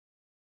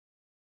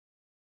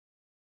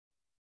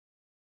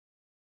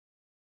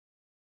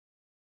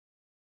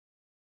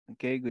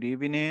Okay, good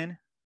evening.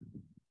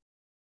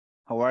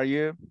 How are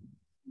you?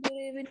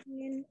 Good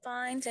evening.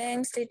 Fine,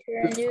 thanks,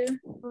 teacher. And you?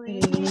 Good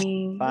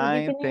evening.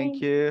 Fine, thank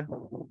you.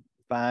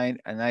 Fine,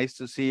 nice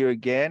to see you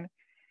again.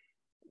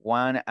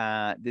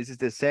 This is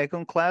the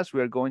second class.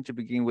 We are going to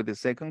begin with the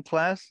second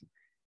class.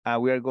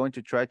 We are going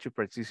to try to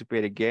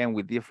participate again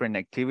with different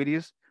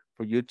activities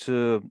for you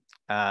to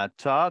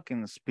talk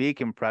and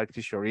speak and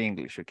practice your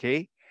English,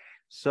 okay?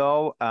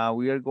 So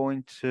we are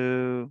going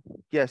to,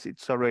 yes,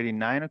 it's already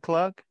 9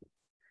 o'clock.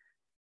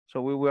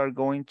 So we are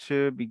going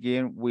to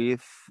begin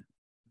with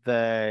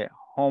the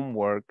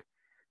homework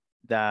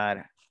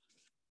that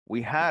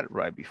we had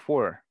right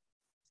before.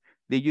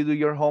 Did you do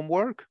your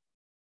homework?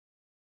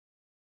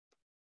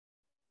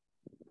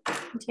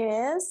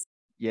 Yes.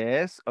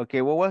 Yes.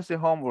 Okay, what was the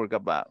homework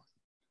about?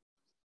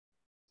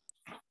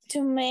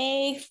 To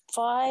make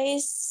 5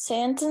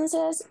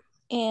 sentences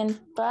in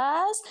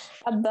past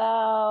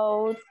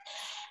about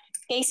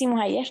 ¿qué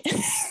hicimos ayer?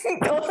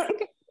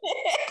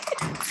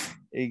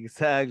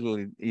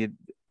 Exactly.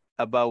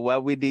 About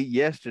what we did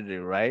yesterday,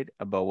 right?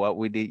 About what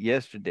we did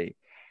yesterday.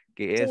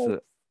 Que eso,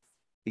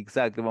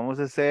 exacto. Vamos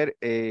a hacer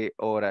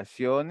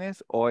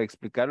oraciones o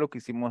explicar lo que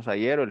hicimos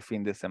ayer o el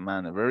fin de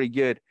semana. Very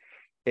good.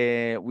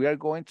 We are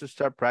going to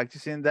start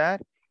practicing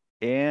that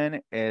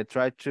and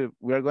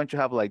we are going to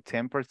have like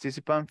 10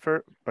 participants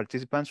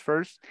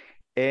first,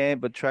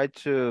 but try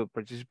to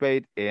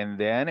participate, and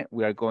then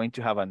we are going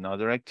to have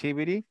another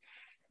activity,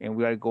 and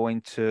we are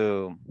going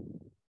to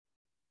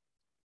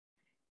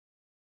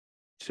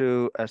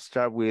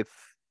start with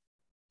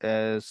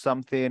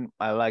something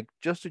I like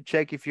just to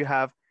check if you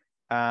have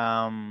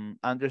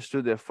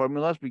understood the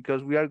formulas,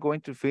 because we are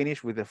going to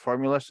finish with the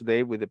formulas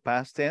today with the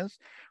past tense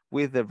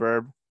with the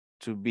verb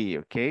to be,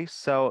 okay?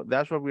 So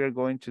that's what we are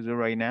going to do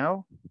right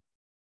now.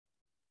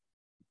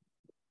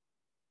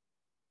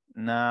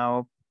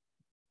 Now,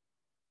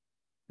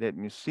 let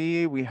me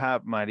see. We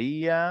have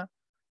Maria,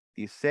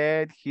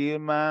 Lisette,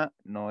 Hilma,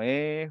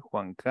 Noé,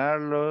 Juan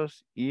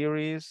Carlos,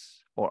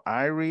 Iris,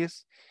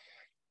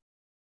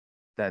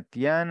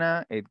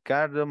 Tatiana,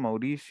 Edgardo,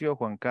 Mauricio,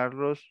 Juan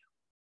Carlos.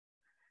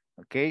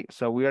 Okay,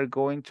 so we are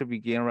going to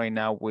begin right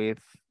now with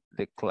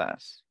the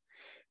class.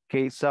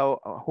 Okay, so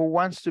who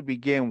wants to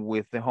begin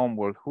with the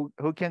homework?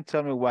 Who can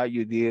tell me what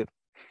you did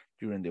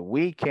during the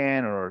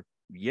weekend or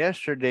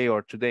yesterday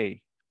or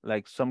today?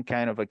 Like some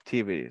kind of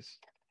activities.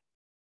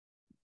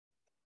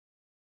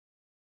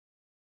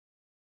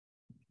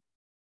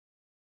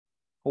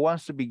 Who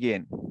wants to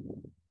begin?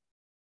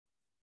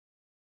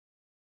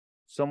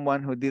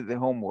 Someone who did the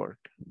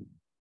homework.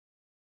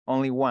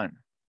 Only one.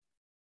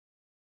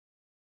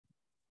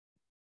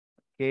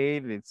 Okay,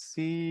 let's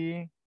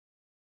see.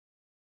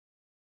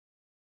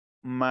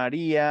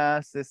 Maria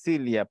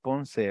Cecilia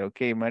Ponce.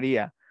 Okay,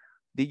 Maria.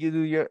 Did you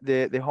do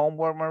the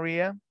homework,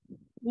 Maria?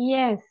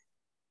 Yes.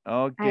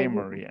 Okay,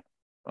 Maria.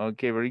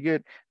 Okay, very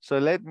good. So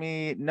let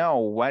me know,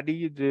 what did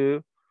you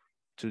do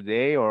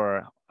today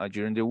or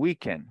during the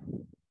weekend?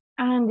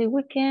 And the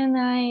weekend,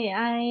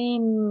 I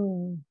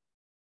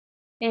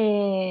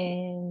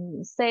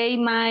say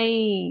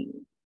my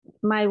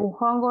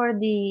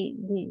homework the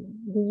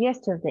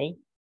yesterday.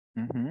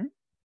 Mm-hmm.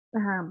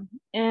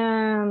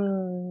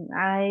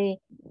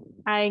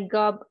 I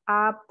got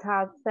up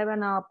at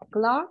 7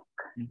 o'clock.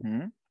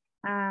 Mm-hmm.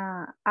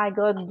 I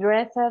got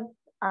dressed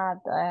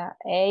at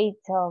 8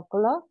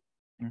 o'clock.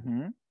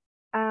 Mm-hmm.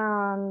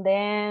 And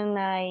then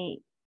I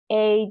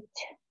ate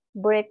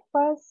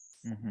breakfast.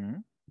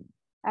 Mm-hmm.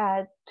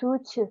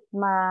 Touched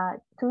my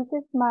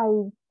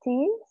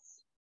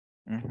teeth.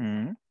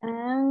 Mm-hmm.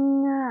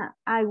 And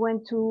I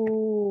went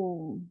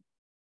to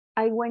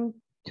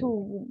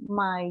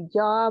my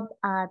job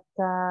at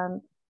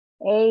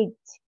 8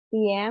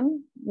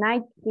 p.m.,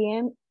 9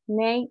 p.m.,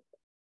 9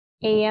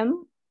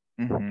 a.m.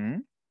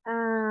 Mm-hmm.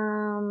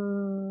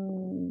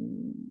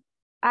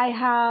 I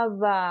have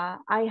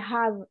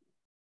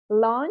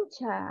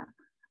lunch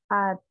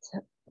at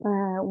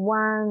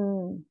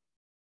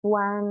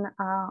 1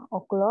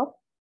 o'clock.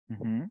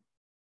 Mm-hmm.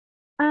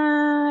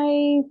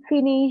 I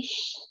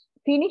finishes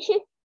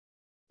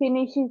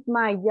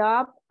my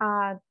job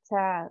at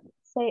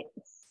 6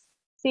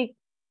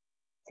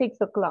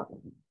 o'clock.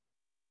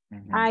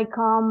 Mm-hmm. I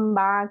come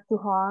back to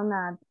home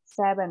at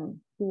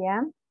 7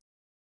 p.m.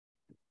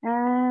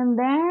 And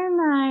then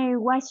I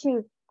watch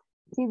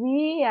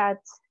TV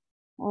at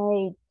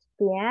 8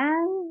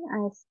 p.m.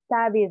 I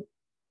studied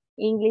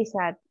English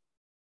at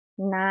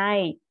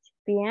 9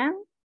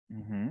 p.m.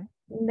 Mm-hmm.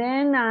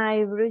 Then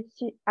I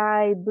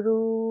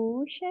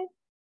brushed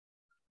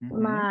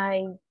Mm-hmm.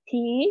 my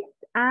teeth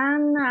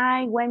and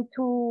I went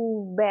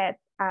to bed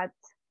at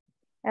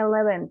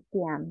 11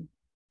 p.m.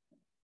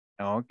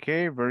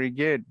 Okay, very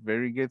good.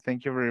 Very good.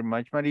 Thank you very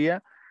much,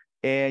 Maria.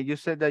 And you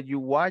said that you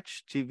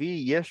watched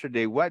TV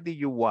yesterday. What did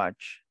you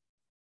watch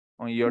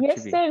on your TV?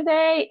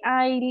 Yesterday,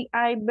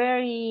 I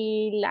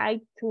very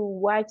like to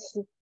watch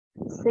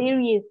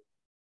series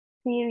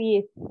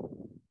movie.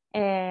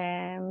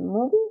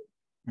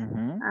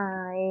 Mm-hmm.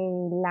 I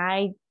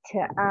liked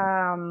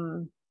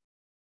um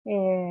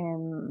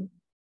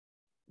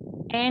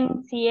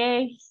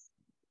NCS,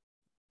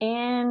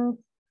 and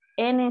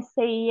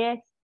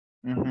NSAS.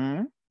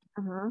 Mm-hmm.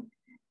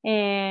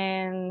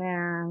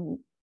 And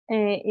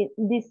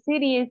this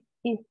series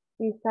is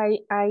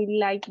I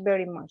like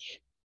very much.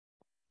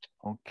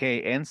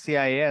 Okay,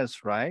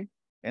 NCIS, right?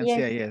 Yes,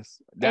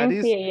 NCIS.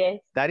 NCIS.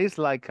 That is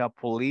like a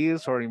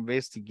police or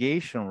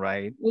investigation,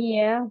 right?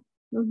 Yeah.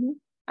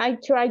 I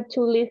try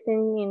to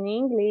listen in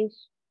English.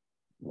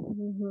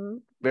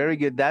 Very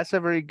good. That's a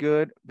very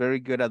good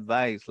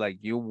advice. Like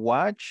you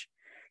watch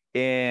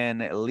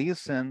and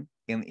listen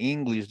in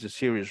English, the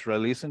series, right?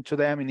 Listen to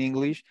them in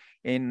English.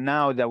 And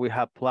now that we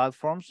have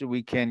platforms,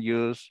 we can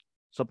use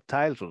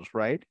subtitles,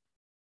 right?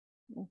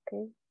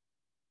 Okay.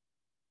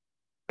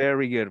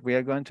 Very good. We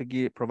are going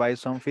to provide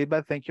some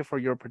feedback. Thank you for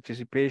your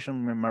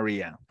participation,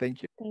 Maria.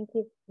 Thank you. Thank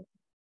you.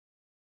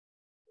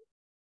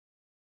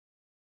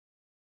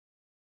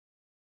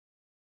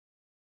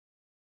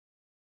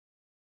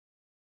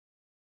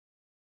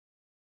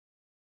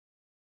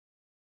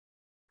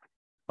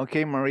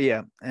 Okay,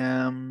 Maria.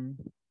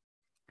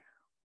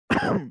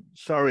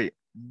 Sorry.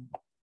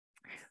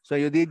 So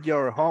you did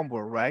your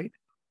homework, right?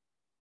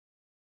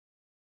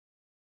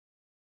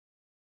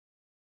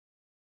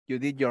 You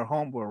did your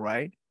homework,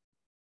 right?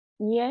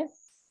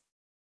 Yes,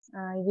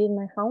 I did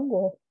my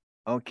homework.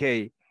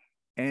 Okay.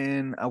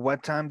 And at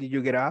what time did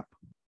you get up?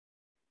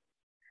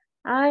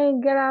 I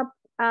got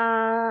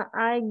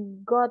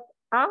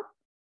up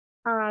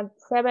at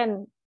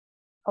 7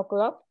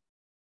 o'clock.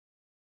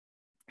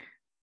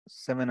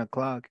 7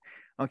 o'clock.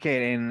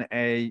 Okay, and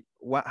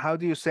how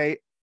do you say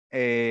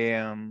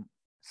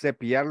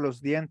cepillar los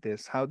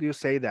dientes? How do you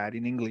say that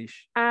in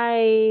English?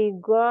 I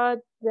got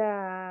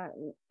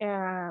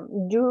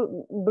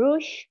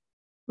brush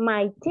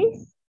my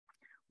teeth.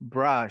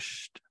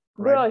 Brushed,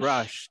 right?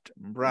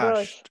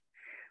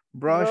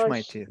 Brushed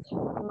my teeth.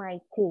 My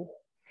teeth.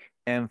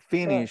 And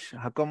finish,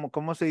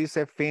 ¿cómo se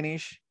dice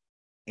finish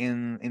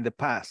in the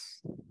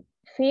past?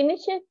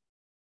 Finish it.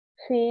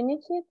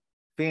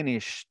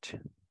 Finished.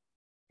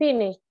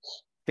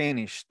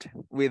 Finished.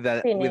 With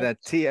a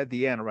T at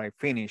the end, right?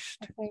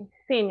 Finished. Okay.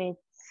 Finished.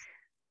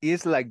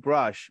 It's like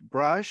brushed,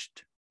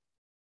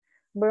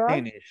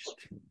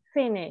 finished.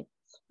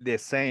 The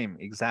same,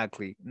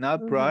 exactly.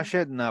 Not brush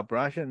it, no.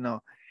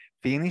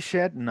 Finish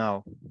it,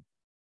 no.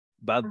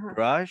 But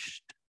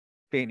brushed,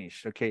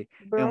 finished, okay.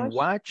 And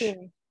watch,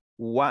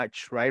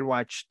 right?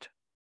 Watch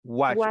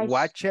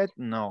it,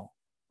 no.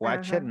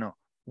 Watch it, no.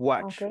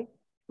 Watch. Okay.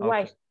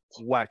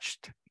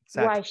 Watched,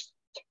 exactly.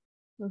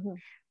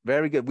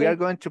 Very good. We are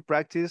going to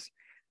practice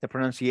the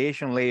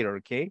pronunciation later,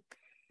 okay?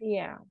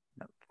 Yeah.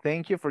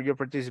 Thank you for your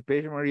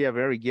participation, Maria.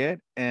 Very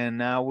good. And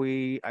now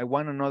I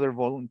want another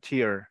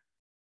volunteer.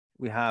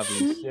 We have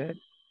Lisette.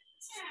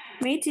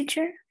 Me,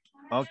 teacher.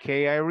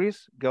 Okay,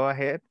 Iris, go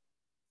ahead.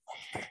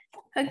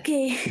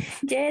 Okay,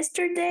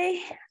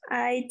 yesterday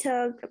I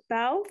talked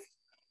about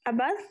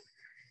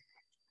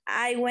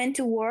I went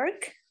to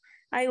work,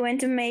 I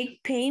went to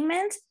make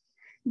payments,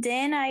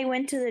 then I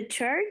went to the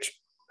church,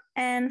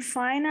 and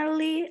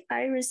finally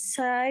I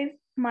received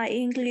my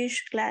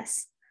English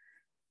class.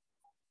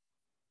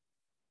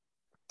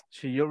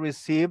 So you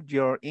received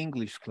your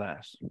English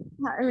class.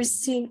 I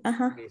received,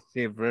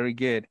 Received, very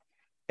good.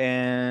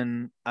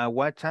 And at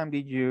what time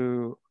did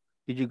you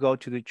go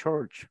to the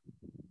church?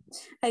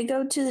 I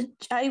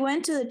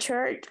went to the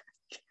church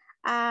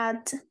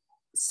at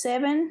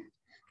 7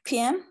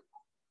 p.m.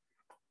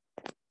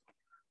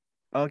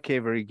 Okay,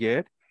 very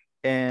good.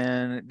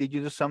 And did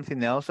you do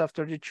something else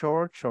after the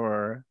church,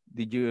 or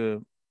did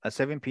you at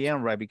 7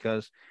 p.m., right?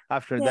 Because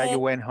after that you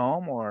went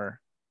home,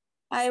 or?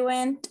 I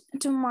went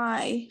to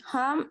my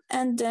home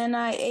and then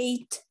I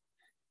ate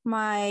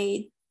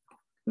my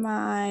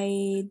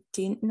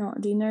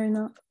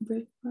dinner.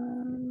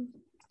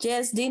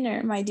 Yes,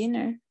 dinner, my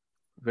dinner.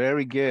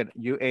 Very good.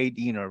 You ate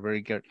dinner.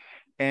 Very good.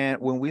 And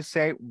when we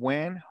say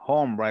went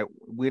home, right?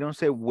 We don't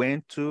say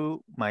went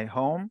to my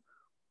home.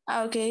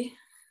 Okay.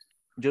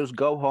 Just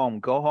go home.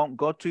 Go home.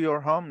 Go to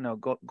your home. No.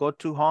 Go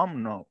to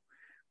home. No.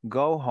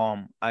 Go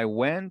home. I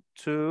went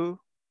to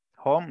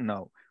home.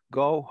 No.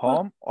 Go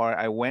home or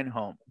I went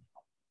home.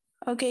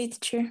 Okay,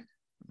 teacher.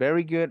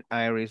 Very good,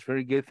 Iris.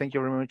 Very good. Thank you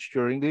very much.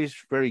 Your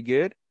English, very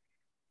good.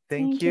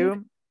 Thank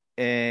you.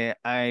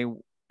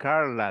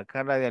 Carla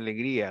de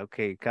Alegría.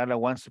 Okay, Carla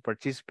wants to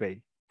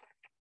participate.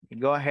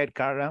 Go ahead,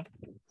 Carla.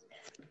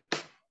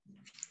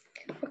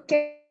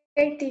 Okay,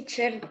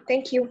 teacher,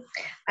 thank you.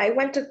 I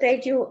want to tell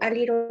you a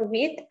little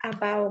bit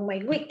about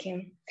my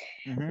weekend.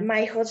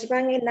 My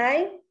husband and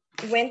I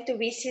went to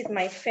visit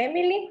my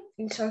family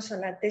in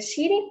Sonsonate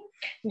City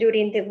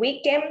during the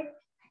weekend,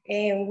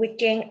 and we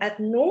came at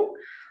noon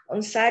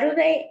on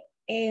Saturday,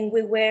 and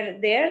we were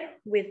there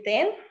with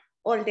them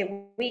all the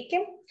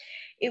weekend.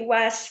 It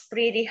was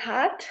pretty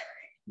hot,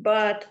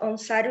 but on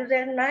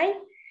Saturday night,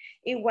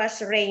 it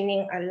was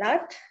raining a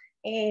lot,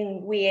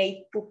 and we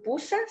ate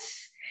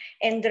pupusas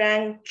and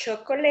drank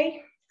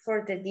chocolate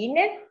for the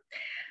dinner.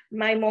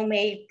 My mom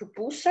made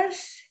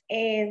pupusas,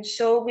 and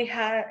so we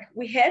had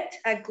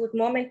a good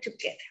moment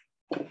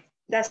together.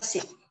 That's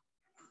it.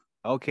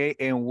 Okay,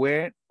 and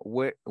where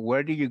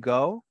do you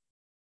go?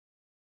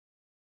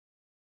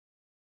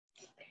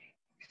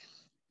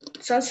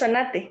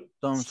 Sonsonate.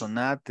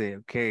 Sonsonate,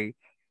 okay.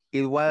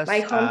 It was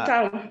My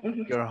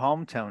hometown. your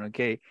hometown,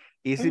 okay.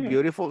 Is it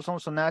beautiful,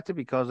 Sonsonate?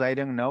 Because I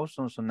don't know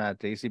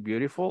Sonsonate. Is it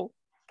beautiful?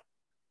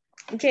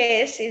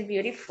 Yes, it's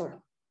beautiful.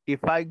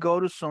 If I go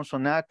to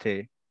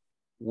Sonsonate,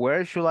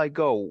 where should I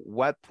go?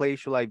 What place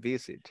should I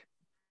visit?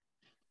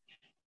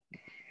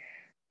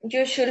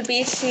 You should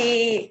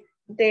visit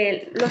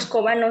the Los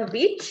Cobanos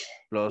Beach.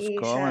 Los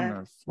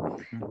Cobanos.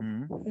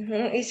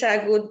 It's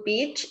a good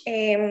beach.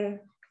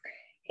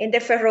 In the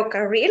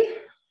ferrocarril,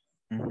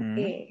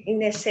 in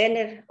the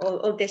center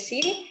of the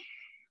city.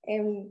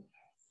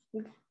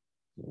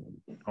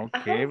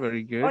 Okay,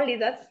 very good. Only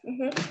that.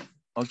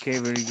 Okay,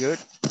 very good.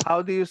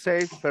 How do you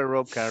say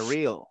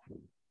ferrocarril?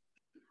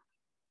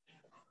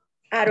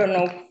 I don't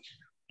know.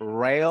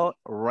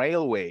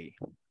 Railway,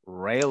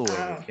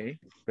 okay?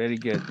 Very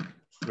good,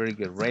 very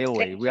good,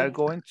 railway. We are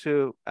going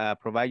to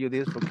provide you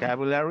this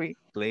vocabulary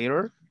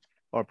later,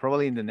 or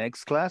probably in the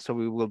next class, so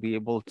we will be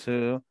able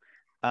to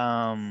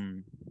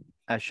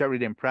share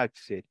it and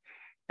practice it.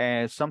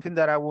 And something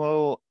that I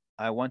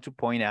want to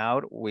point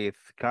out with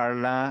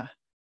Carla,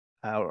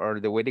 or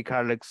the way that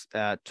Carla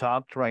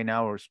talked right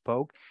now or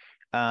spoke,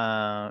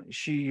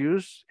 she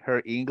used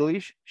her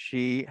English.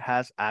 She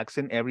has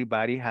accent.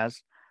 Everybody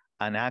has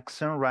an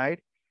accent, right?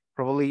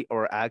 Probably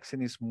our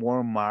accent is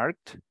more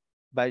marked,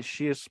 but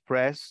she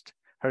expressed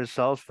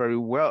herself very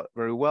well,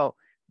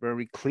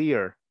 very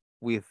clear,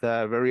 with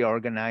very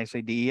organized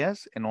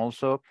ideas, and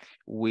also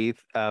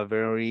with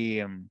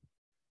very,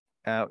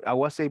 I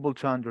was able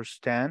to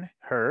understand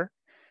her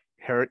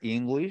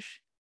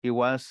English. It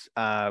was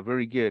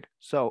very good.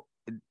 So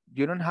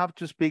you don't have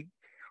to speak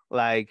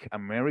like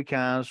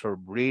Americans or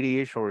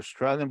British or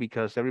Australian,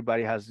 because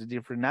everybody has a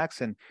different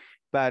accent.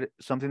 But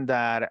something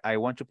that I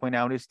want to point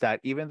out is that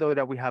even though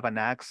that we have an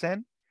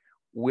accent,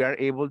 we are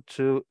able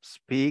to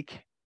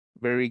speak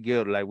very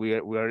good. Like we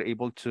are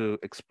able to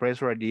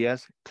express our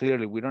ideas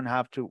clearly. We don't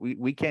have to,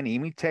 we can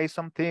imitate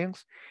some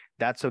things.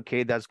 That's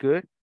okay, that's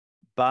good.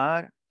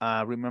 But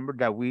remember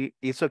that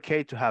it's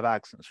okay to have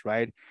accents,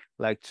 right?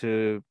 Like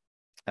to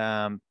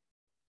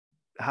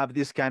have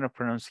this kind of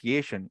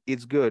pronunciation.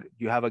 It's good.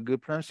 You have a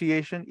good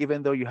pronunciation,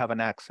 even though you have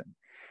an accent.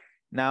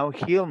 Now,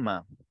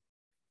 Hilma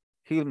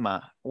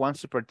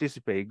wants to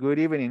participate. Good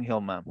evening,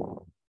 Hilma.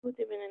 Good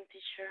evening,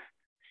 teacher.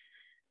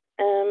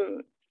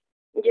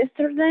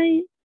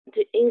 Yesterday,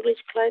 the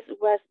English class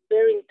was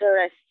very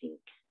interesting.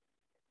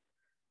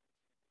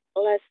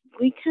 Last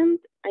weekend,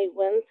 I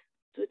went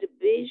to the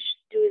beach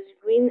to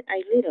swim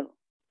a little.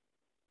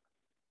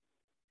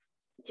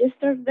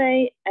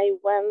 Yesterday, I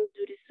went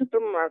to the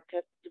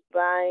supermarket to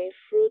buy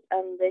fruit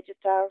and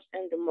vegetables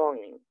in the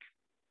morning.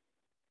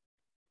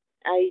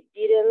 I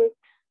didn't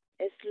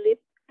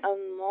sleep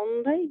on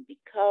Monday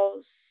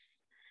because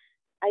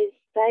I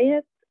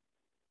stayed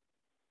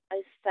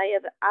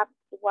up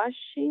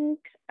watching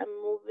a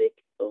movie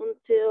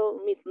until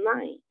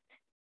midnight.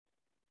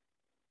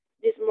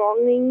 This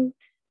morning,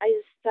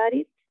 I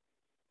studied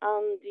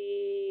on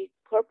the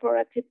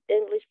Corporativo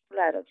English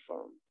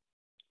platform.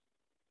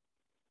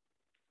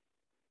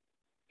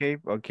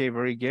 Okay,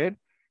 very good.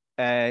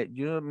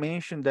 You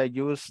mentioned that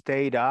you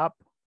stayed up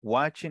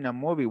watching a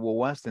movie. What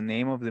was the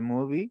name of the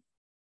movie?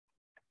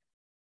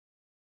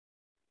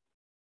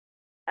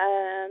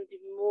 And the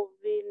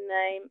movie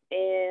name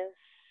is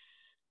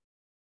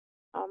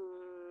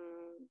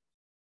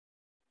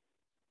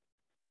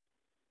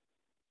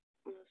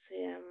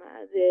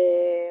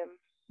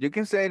You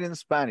can say it in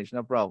Spanish,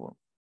 no problem.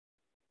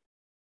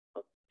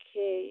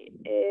 Okay,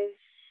 es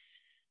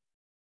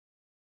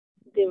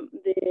de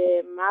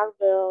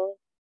Marvel,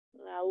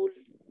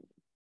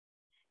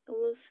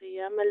 ¿cómo se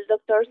llama? El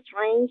Doctor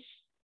Strange.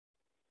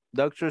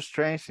 Doctor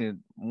Strange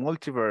in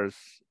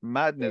Multiverse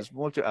Madness.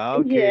 Yes.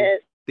 Okay.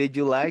 Yes. Did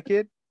you like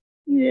it?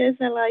 Yes,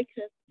 I like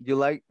it. You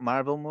like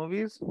Marvel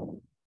movies?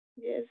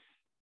 Yes.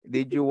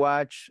 Did you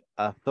watch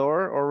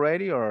Thor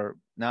already or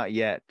not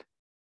yet?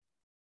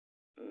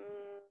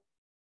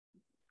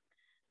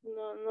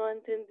 No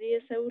entendí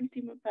esa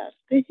última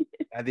parte.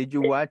 Did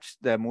you watch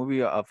the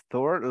movie of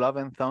Thor, Love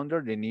and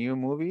Thunder, the new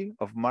movie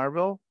of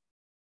Marvel?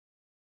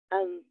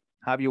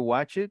 Have you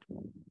watched it?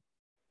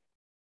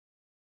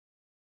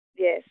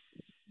 Yes.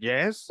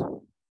 Yes?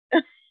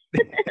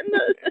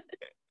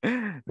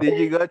 Did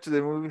you go to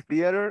the movie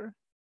theater?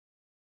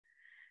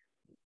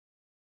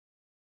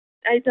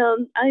 I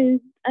don't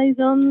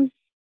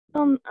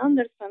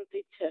understand,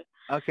 teacher.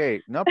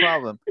 Okay, no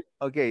problem.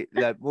 Okay,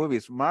 the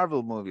movies,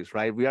 Marvel movies,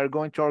 right? We are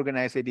going to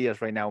organize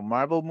ideas right now.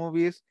 Marvel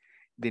movies,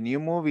 the new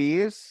movie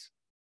is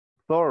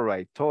Thor,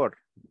 right? Thor.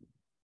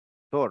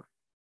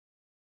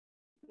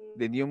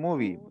 The new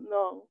movie.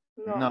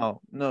 No,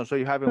 so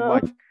you haven't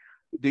watched.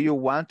 Do you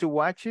want to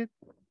watch it?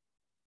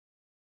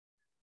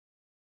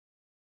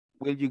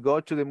 Will you go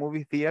to the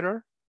movie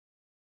theater?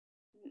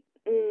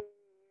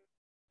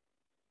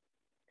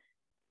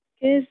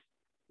 ¿Qué es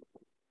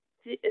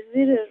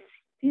theater?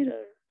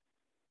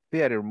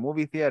 Theater,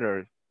 movie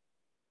theater.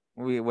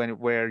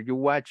 Where you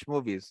watch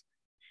movies?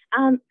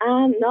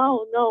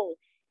 No.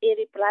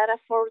 It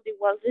for the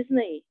Walt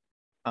Disney.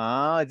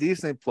 Ah,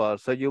 Disney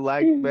Plus. So you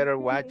like better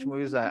watch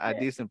movies at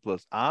Disney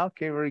Plus. Ah,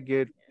 okay, very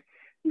good.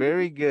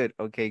 Very good.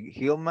 Okay,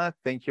 Hilma,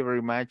 thank you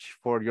very much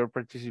for your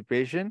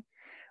participation.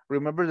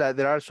 Remember that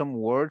there are some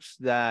words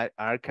that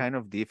are kind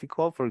of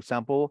difficult. For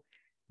example,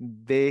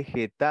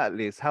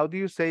 vegetales. How do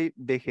you say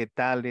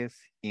vegetales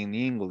in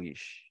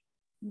English?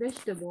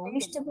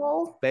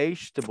 Vegetable.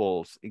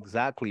 Vegetables,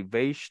 exactly,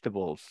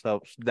 vegetables.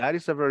 So that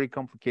is a very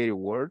complicated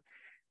word.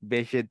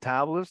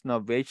 Vegetables, no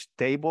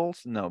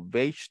vegetables, no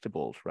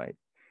vegetables, right?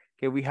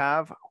 Okay, we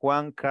have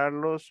Juan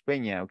Carlos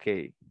Peña.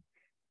 Okay,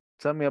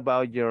 tell me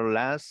about your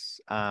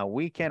last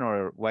weekend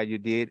or what you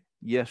did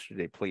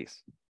yesterday,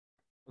 please.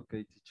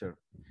 Okay, teacher.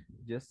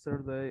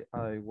 Yesterday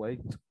I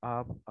waked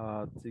up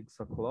at 6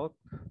 o'clock.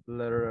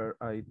 Later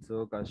I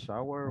took a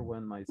shower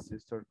when my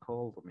sister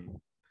called me.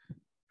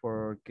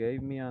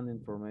 Gave me an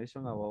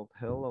information about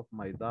health of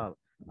my dad.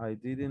 I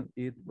didn't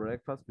eat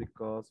breakfast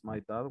because my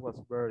dad was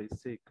very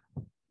sick.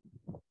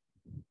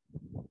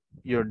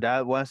 Your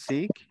dad was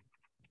sick?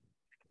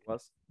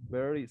 Was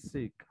very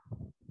sick.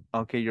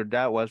 Okay, your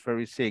dad was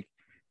very sick.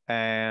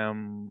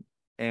 And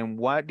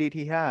what did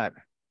he have?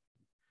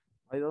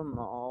 I don't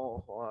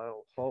know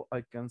how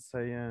I can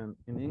say in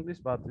English,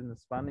 but in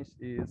Spanish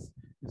is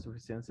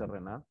insuficiencia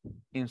renal.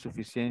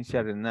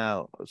 Insuficiencia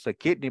renal, so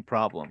kidney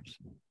problems.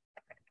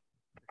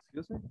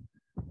 Excuse me?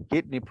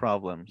 Kidney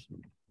problems.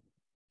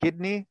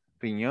 Kidney,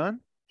 riñón,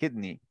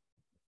 kidney.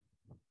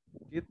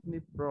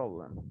 Kidney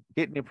problem.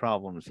 Kidney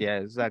problems, yeah,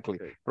 exactly.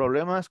 Okay.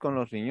 Problemas con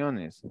los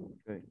riñones.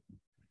 Okay.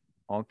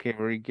 Okay,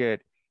 very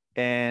good.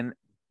 And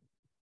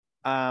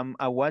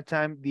at what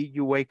time did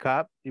you wake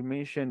up? You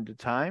mentioned the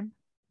time.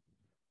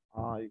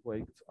 I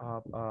waked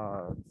up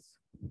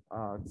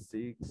at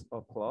 6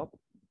 o'clock.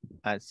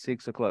 At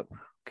 6 o'clock.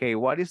 Okay,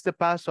 what is the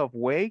past of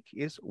wake?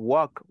 Is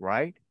walk,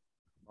 right?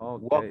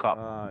 Okay, Woke up.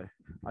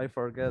 I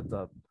forget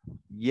that.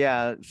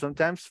 Yeah,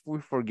 sometimes we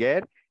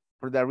forget.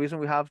 For that reason,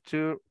 we have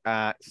to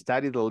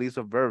study the list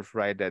of verbs,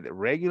 right? That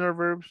regular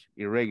verbs,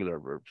 irregular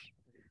verbs.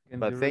 Can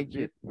But you thank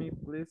you. repeat me,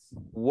 please?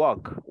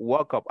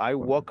 Woke up. I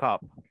woke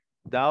up.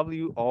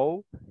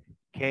 W-O-K-E.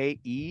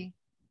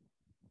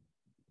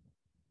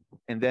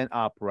 And then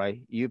up,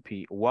 right?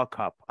 U-P, woke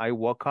up. I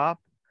woke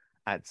up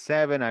at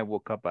 7. I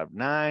woke up at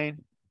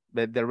 9.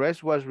 But the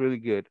rest was really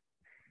good.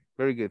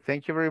 Very good.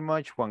 Thank you very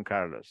much, Juan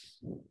Carlos.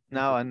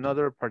 Now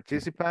another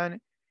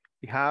participant,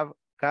 we have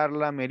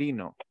Carla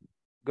Merino.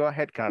 Go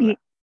ahead, Carla.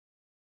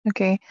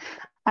 Okay.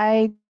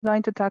 I'm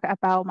going to talk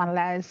about my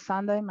last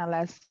Sunday. My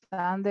last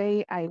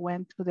Sunday, I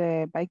went to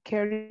the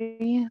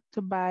bakery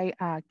to buy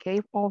a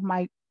cake of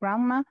my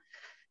grandma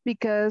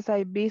because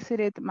I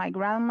visited my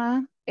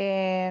grandma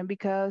and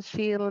because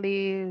she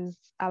lives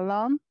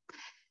alone.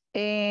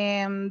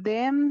 And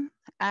then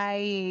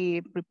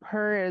I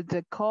prepared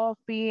the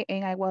coffee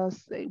and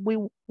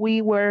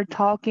we were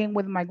talking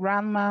with my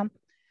grandma.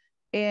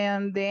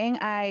 And then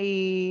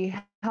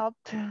I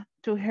helped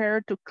to her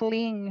to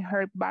clean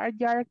her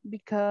backyard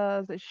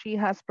because she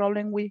has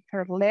problem with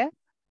her leg.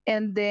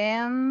 And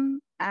then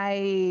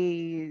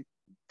I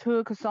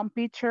took some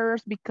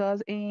pictures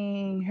because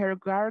in her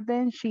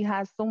garden she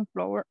has some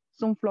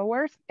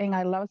flowers, and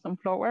I love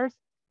sunflowers.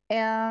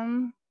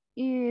 And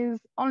is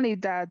only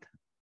that.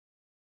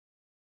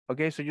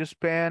 Okay, so you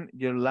spent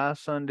your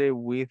last Sunday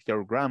with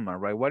your grandma,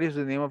 right? What is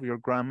the name of your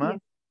grandma?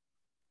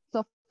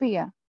 Yes.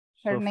 Sophia.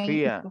 Her name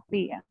is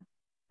Sophia.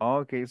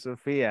 Okay,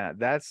 Sophia.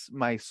 That's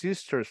my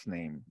sister's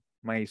name.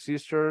 My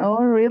sister. Oh,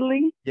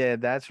 really? Yeah,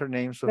 that's her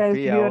name, That's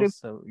Sophia.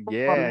 Also,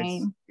 yes,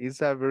 name.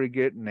 it's a very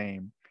good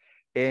name.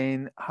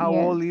 And how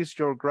Yes. old is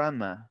your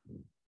grandma?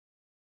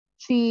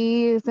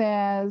 She is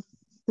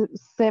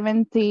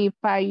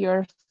 75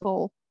 years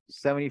old.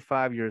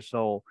 75 years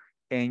old.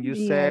 And you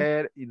Yes.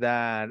 said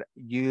that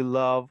you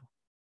love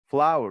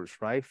flowers,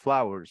 right?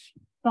 Flowers.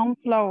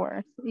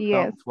 Sunflowers,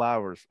 yes.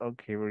 Sunflowers.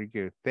 Okay, very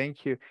good.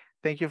 Thank you.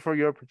 Thank you for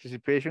your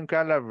participation,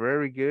 Carla.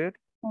 Very good.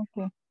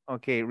 Okay.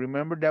 Okay,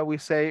 remember that we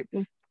say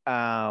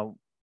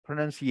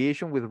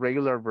pronunciation with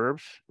regular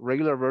verbs.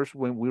 Regular verbs,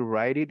 when we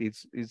write it,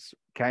 it's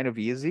kind of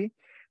easy.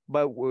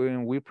 But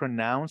when we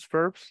pronounce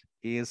verbs,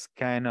 it's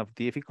kind of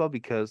difficult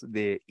because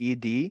the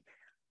ED,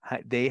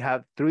 they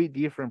have 3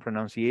 different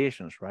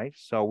pronunciations, right?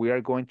 So we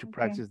are going to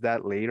practice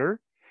that later.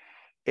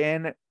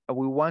 And when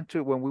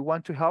we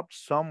want to help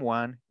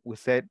someone, we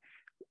said,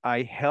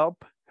 I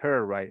help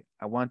her, right?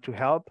 I want to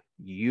help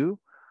you.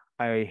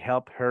 I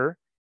help her.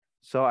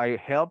 So I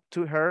help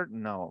to her.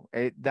 No,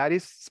 that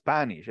is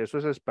Spanish. Eso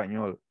es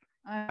español.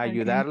 Okay.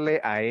 Ayudarle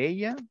a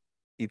ella.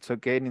 It's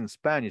okay in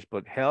Spanish,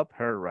 but help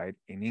her, right?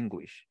 In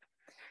English.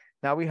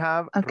 Now we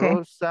have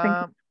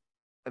Rosa.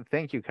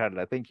 Thank you,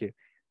 Carla. Thank you.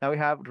 Now we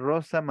have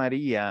Rosa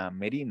Maria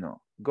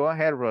Merino. Go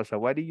ahead, Rosa.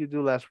 What did you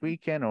do last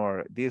weekend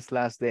or these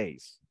last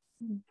days?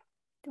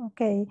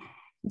 Okay.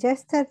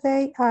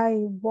 Yesterday I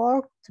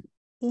worked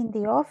in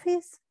the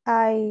office.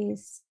 I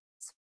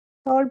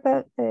solved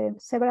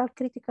several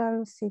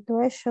critical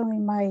situations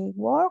in my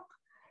work.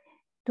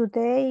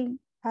 Today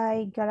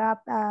I got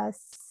up at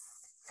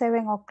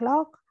 7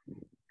 o'clock.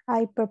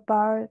 I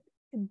prepared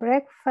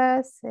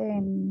breakfast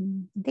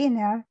and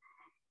dinner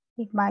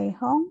in my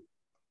home.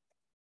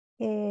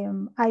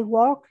 I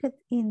worked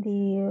in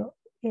the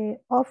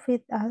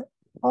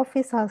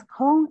office at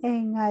home,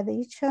 and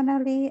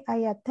additionally, I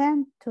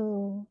attend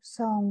to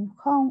some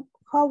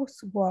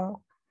housework.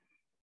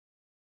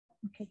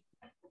 Okay.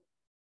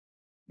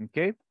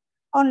 Okay.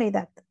 Only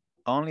that.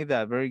 Only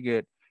that. Very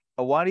good.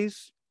 What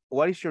is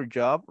your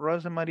job,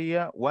 Rosa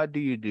Maria? What do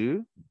you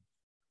do?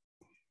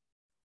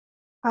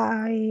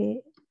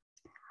 I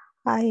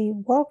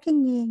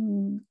working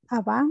in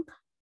a bank.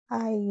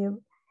 I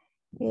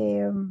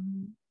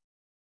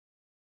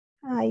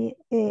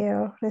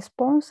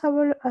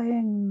responsible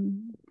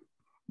in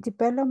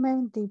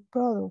development the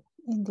product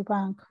in the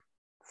bank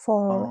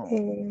for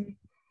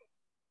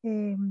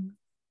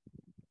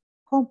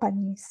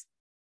companies.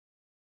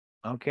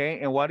 Okay,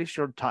 and what is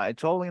your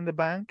title in the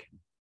bank?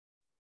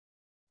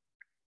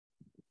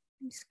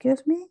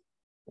 Excuse me?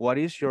 What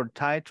is your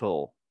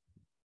title?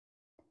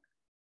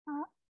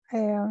 I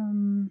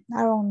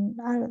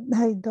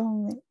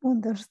don't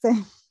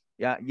understand.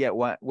 Yeah.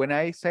 When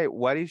I say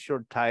what is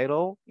your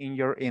title in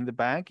the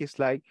bank, it's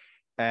like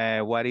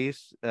what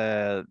is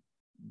the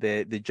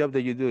job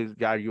that you do?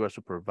 Are you a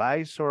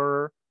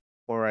supervisor,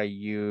 or are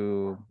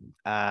you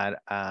an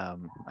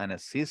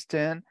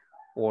assistant,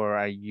 or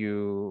are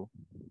you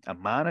a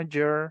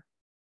manager?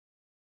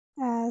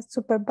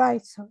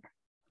 Supervisor.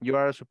 You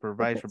are a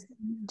supervisor.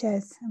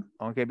 Yes.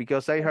 Okay,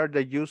 because I heard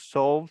that you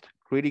solved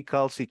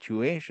critical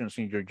situations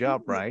in your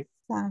job, right?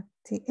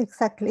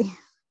 Exactly.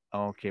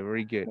 Okay,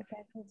 very good.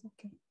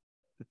 Okay.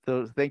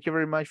 So thank you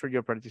very much for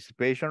your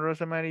participation,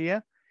 Rosa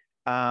Maria.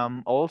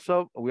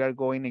 Also, we are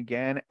going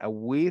again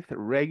with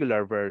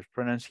regular verbs,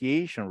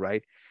 pronunciation,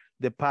 right?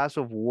 The past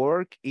of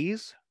work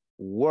is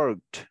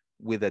worked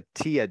with a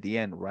T at the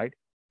end, right?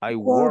 I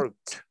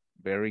worked.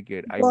 Very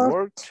good. I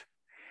worked.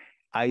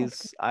 I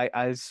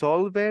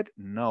solved it.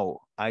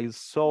 No, I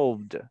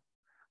solved.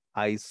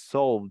 I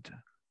solved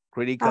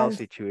critical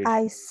situation.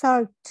 I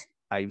solved.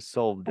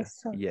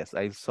 Yes,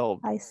 I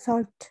solved. I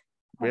solved.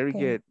 Very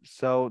good.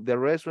 So the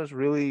rest was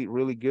really,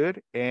 really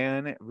good.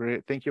 And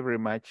thank you very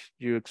much.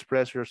 You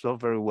expressed yourself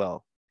very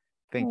well.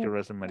 Thank you,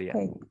 Rosa Maria.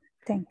 Okay,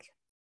 thank you.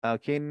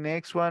 Okay,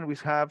 next one, we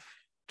have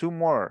two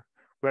more.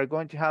 We're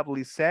going to have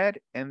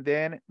Lisette and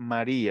then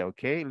Maria,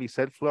 okay?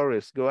 Lisette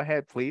Flores, go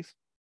ahead, please.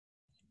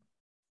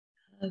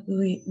 Good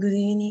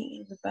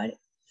evening, everybody.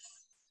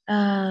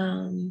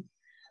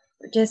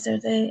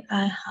 Yesterday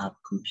I have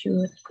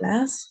computer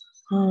class.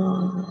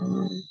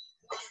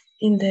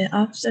 In the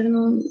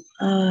afternoon,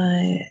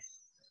 I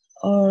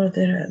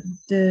ordered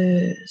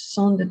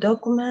some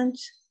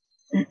documents.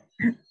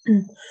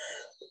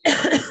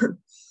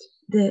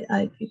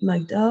 I feed my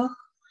dog,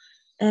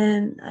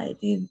 and I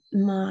did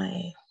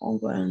my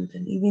homework.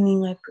 In the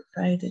evening, I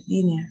prepared the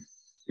dinner.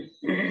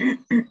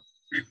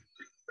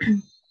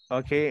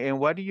 Okay, and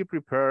what do you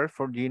prepare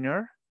for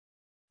dinner?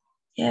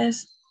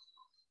 Yes.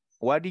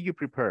 What do you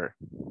prepare?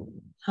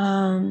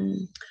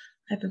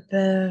 I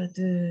prepare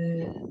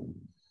the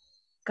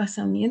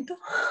casamiento.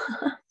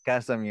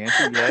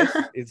 Casamiento, yes,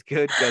 it's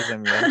good,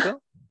 casamiento,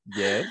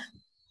 yes.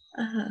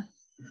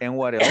 And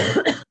what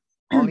else?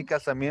 Only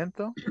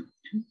casamiento?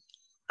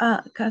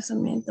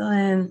 Casamiento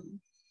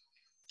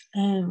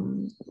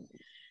and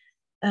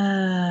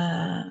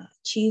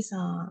cheese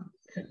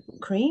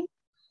cream.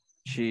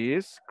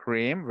 Cheese,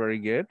 cream, very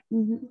good.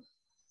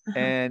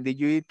 And did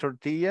you eat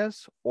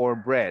tortillas or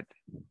bread?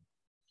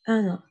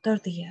 No,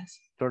 tortillas.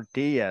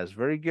 Tortillas,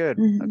 very good.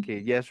 Okay,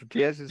 yes,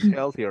 tortillas is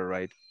healthier,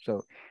 right?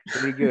 So,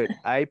 very good.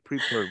 I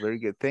prepare, very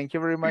good. Thank you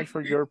very much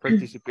for your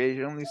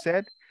participation,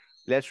 Lisette.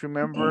 Let's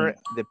remember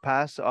the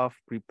past of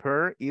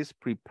prepare is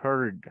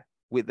prepared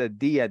with a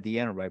D at the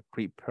end, right?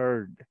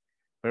 Prepared.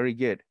 Very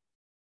good.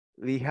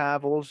 We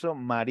have also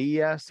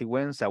Maria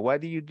Sigüenza.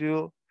 What did you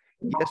do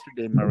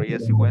yesterday, Maria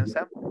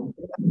Sigüenza?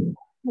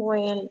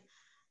 Well,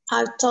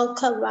 I'll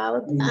talk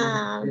about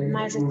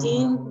my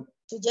routine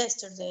to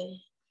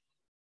yesterday.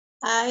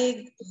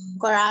 I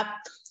got up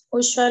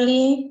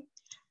usually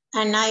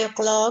at 9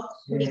 o'clock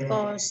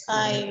because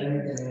I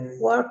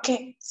worked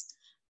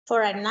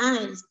for a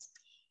night.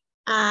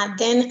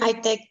 Then I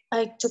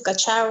took a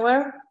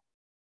shower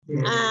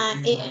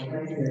and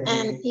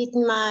eat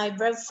my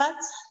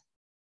breakfast.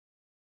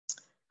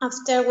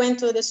 After went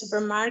to the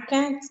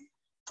supermarket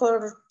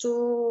for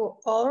 2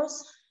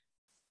 hours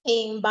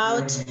and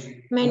bought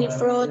many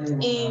fruit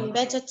and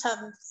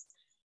vegetables.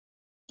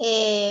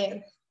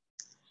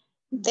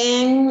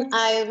 Then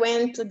I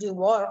went to the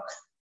work.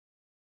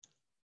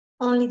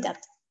 Only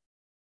that.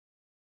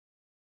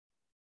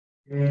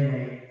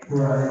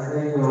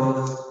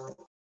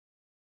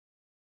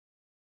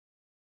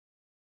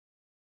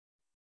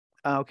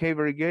 Okay,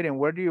 very good. And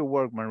where do you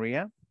work,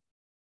 Maria?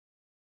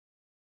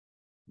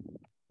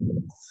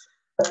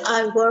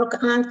 I work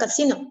in a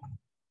casino.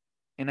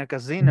 In a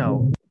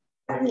casino?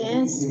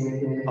 Yes.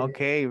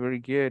 Okay, very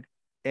good.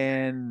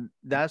 And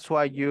that's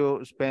why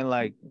you spend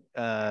like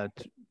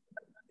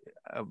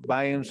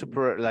buying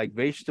like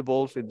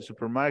vegetables in the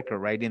supermarket,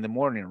 right? In the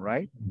morning,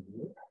 right?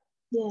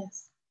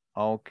 Yes.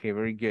 Okay,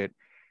 very good.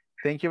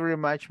 Thank you very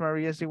much,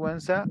 Maria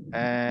Sigüenza.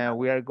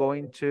 We are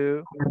going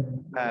to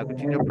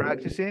continue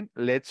practicing.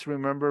 Let's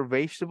remember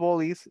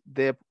vegetable is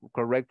the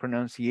correct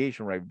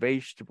pronunciation, right?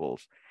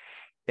 Vegetables.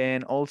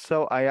 And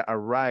also I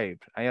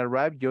arrived. I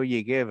arrived, yo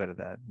llegué,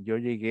 ¿verdad? Yo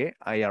llegué,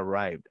 I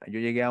arrived. Yo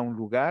llegué a un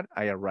lugar,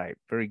 I arrived.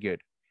 Very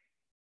good.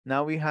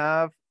 Now we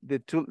have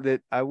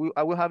I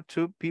will have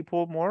two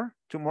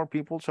more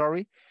people,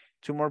 sorry.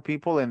 Two more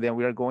people, and then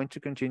we are going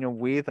to continue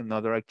with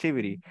another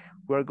activity.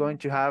 We're going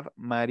to have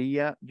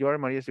Maria, you're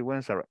Maria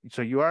Sigüenza.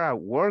 So you are at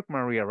work,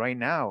 Maria, right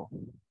now.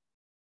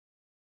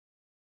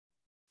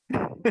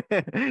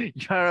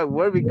 You are at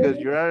work because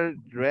you are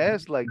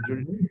dressed like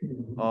you're,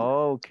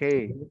 oh,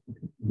 okay.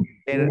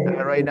 And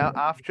right now,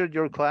 after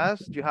your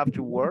class, you have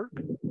to work?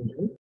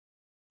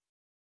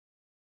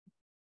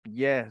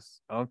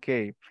 Yes,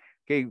 okay.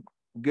 Okay,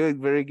 good,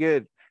 very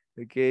good.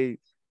 Okay,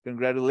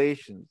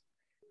 congratulations.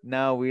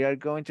 Now we are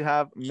going to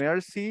have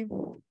Mercy,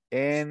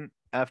 and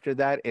after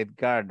that,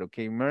 Edgardo.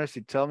 Okay,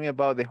 Mercy, tell me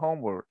about the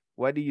homework.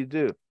 What do you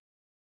do?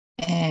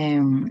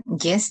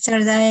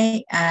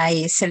 Yesterday,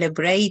 I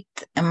celebrate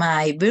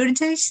my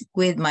birthdays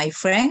with my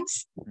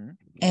friends,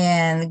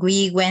 and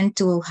we went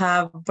to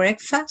have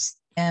breakfast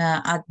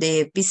at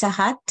the Pizza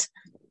Hut,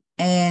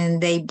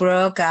 and they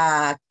brought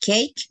a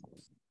cake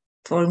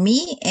for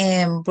me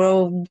and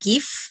brought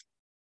gift,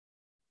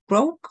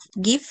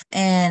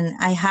 and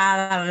I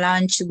had a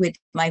lunch with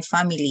my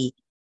family,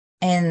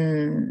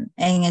 and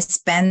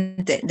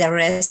spent the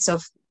rest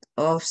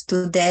of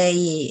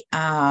today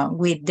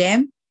with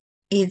them.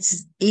 It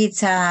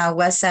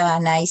was a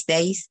nice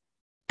day,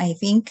 I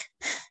think.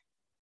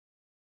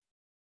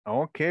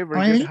 Okay,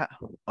 very good.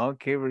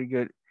 Okay, very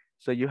good.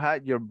 So you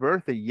had your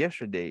birthday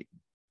yesterday.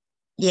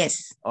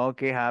 Yes.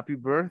 Okay, happy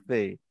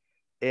birthday.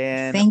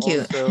 And thank you.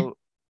 Also,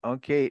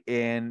 okay,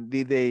 and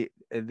did they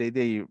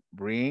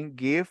bring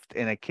gift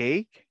and a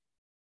cake?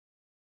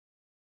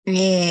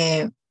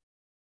 Drink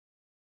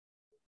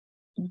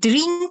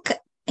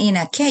in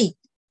a cake.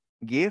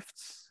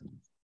 Gifts?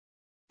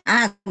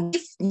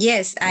 Gift,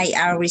 yes,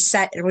 I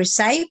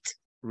received.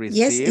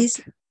 Yes,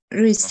 is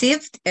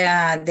received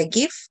the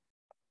gift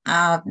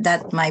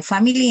that my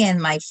family and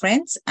my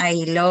friends.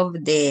 I love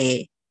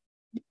the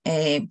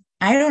I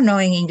don't know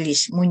in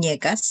English,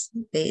 muñecas,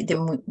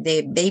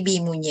 the baby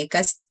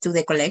muñecas to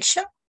the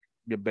collection.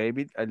 The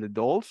baby, the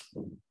dolls?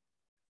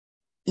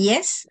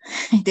 Yes,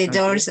 the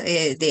doors,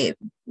 the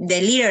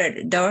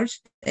little doors,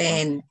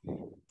 and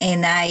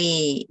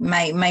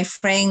my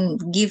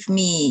friend gave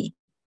me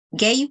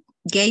a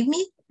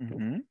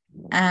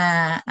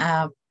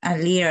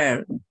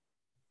little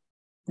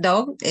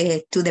dog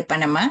to the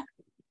Panama,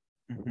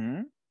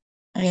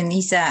 and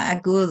it's a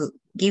good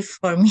gift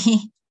for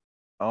me.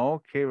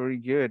 Okay, very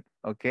good.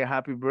 Okay,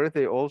 happy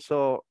birthday.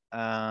 Also,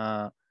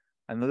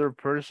 another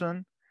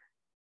person,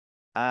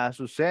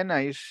 Susana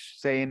is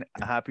saying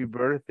happy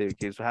birthday.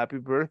 Okay, so happy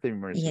birthday,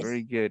 Mercy. Yes.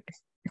 Very good.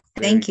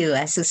 Thank you,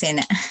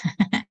 Susana.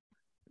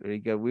 Very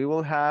good. We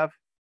will have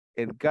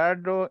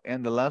Edgardo,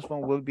 and the last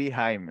one will be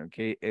Jaime.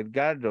 Okay,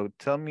 Edgardo,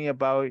 tell me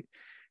about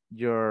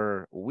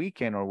your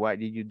weekend, or what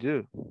did you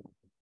do?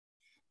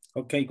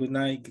 Okay, good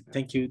night.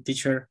 Thank you,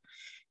 teacher.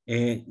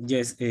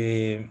 Yes,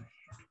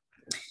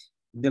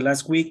 the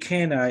last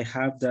weekend I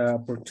had the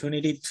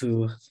opportunity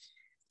to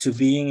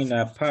be in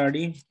a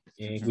party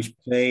which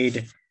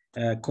played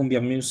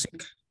cumbia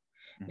music,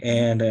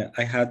 and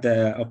I had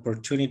the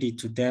opportunity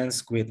to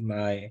dance with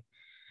my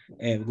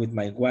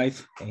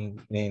wife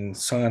and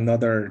some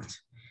another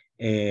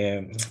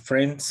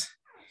friends.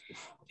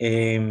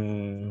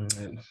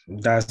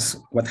 That's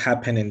what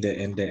happened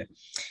in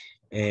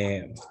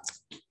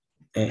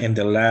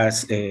the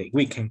last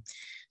weekend.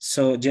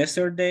 So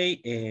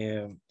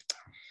yesterday,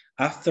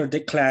 after the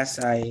class,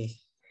 I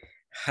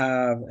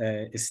have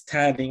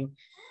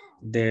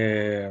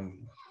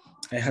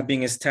I have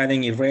been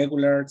studying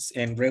irregulars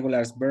and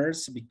regular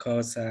verbs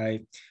because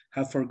I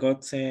have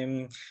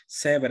forgotten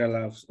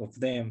several of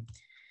them.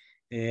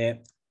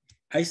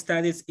 I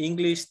studied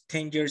English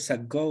 10 years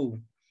ago,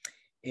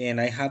 and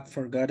I had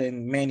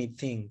forgotten many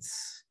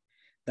things.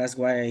 That's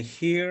why I'm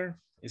here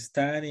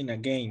studying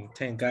again,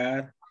 thank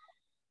God.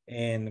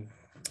 And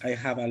I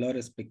have a lot of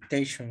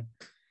expectation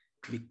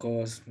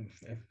because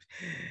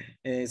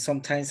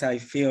sometimes I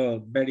feel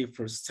very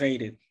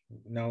frustrated,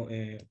 you know,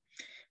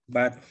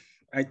 but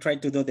I try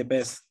to do the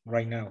best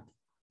right now,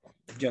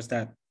 just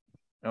that.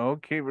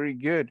 Okay, very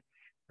good.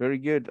 Very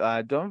good.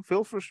 Don't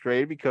feel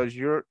frustrated because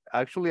you're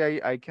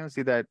actually, I can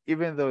see that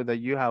even though that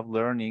you have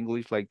learned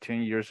English like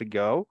 10 years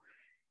ago,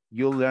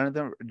 you learn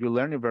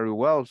it very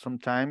well.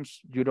 Sometimes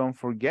you don't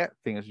forget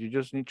things. You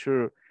just need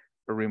to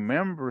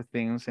remember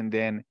things and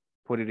then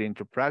put it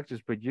into practice,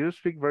 but you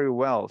speak very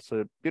well.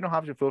 So you don't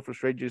have to feel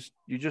frustrated.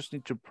 You just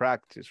need to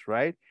practice,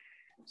 right?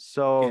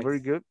 So yes. Very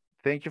good.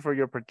 Thank you for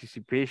your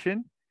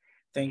participation.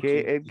 Thank you.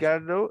 Okay,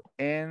 Edgardo,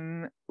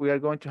 and we are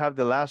going to have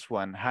the last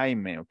one,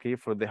 Jaime, okay,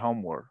 for the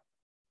homework.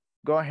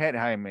 Go ahead,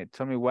 Jaime.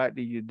 Tell me, what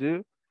did you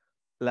do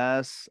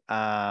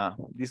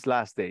these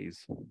last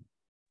days?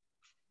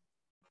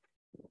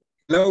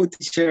 Hello,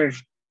 teacher.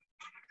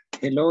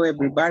 Hello,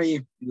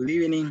 everybody. Good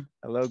evening.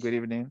 Hello, good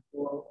evening.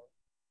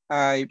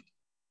 I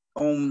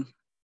on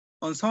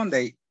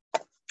Sunday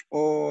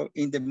or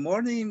in the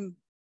morning,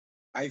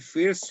 I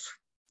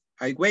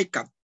wake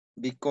up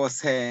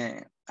because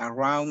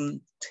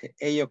around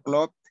 8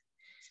 o'clock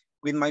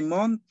with my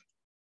mom,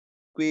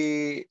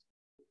 we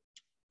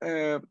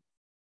I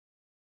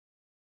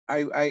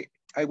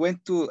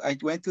went to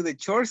the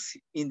church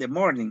in the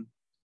morning,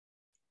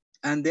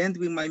 and then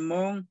with my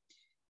mom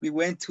we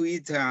went to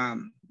eat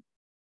the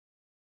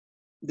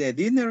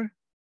dinner.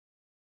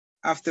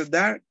 After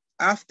that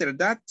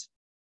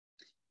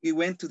we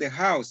went to the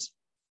house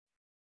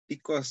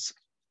because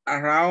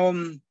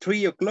around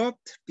 3 o'clock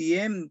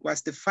p.m.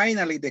 was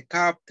finally the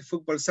cup, the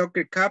football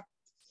soccer cup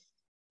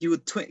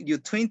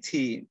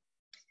U20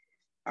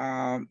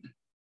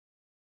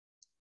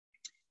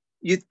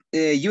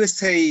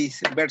 USA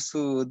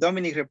versus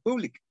Dominican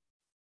Republic.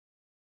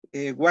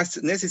 It was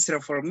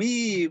necessary for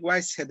me,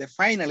 was the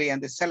finally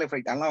and the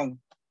celebrate along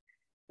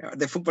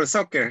the football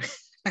soccer.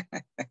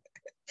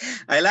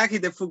 I like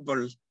the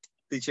football,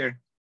 teacher,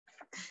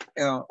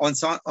 on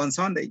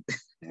Sunday.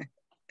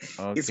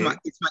 Okay. It's my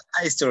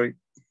history.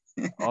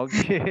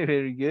 Okay,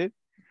 very good.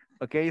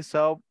 Okay,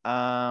 so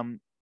and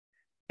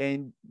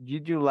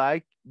did you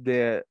like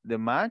the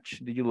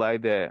match? Did you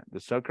like the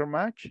soccer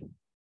match?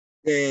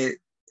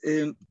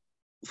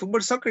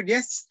 Football soccer,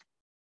 yes.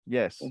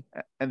 Yes,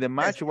 and the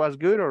match was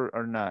good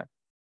or not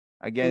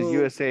against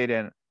USA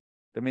and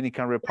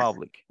Dominican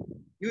Republic?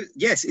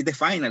 Yes, the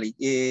finally.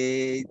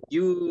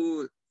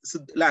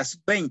 Last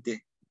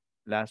 20.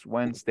 Last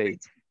Wednesday.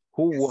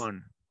 Who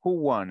won? Who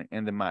won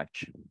in the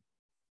match?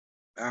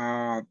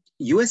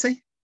 USA.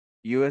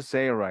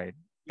 USA, right?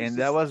 And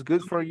that was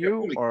good for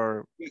you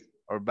or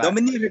bad?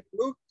 Dominican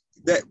Republic.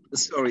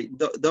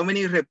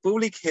 Dominican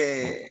Republic.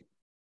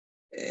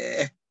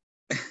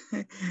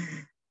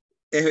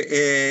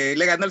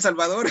 Le ganó El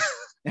Salvador.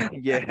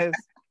 Yes.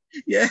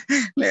 Yeah,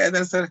 le ganó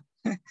El Salvador.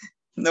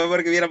 No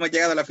porque hubiéramos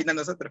llegado a la final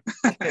nosotros.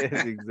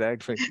 Yes,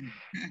 exactly.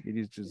 It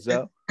is just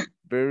so.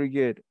 Very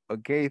good.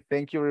 Okay,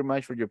 thank you very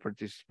much for your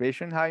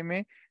participation,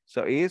 Jaime.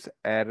 So is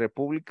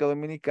República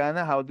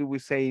Dominicana. How do we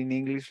say in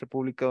English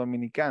República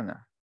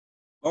Dominicana?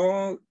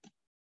 Oh,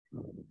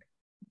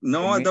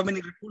 no,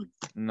 Dominican Republic.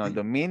 No,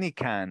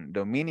 Dominican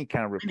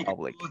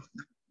Republic.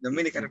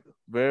 Dominican Republic.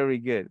 Very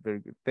good, very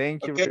good.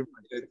 Thank you very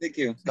much. Thank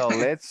you. So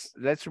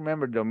let's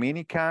remember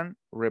Dominican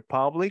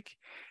Republic.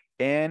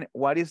 And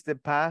what is the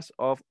past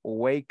of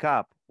wake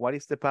up? What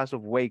is the past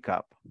of wake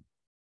up?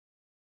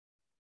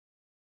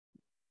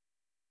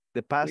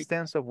 The past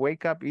tense of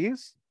wake up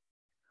is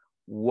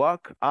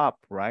woke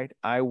up, right?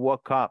 I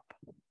woke up.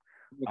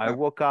 I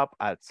woke up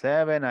at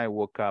 7. I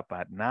woke up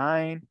at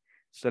 9.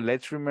 So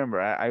let's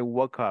remember, I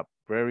woke up.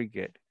 Very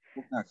good.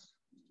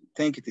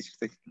 Thank you, teacher.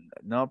 Thank you.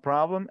 No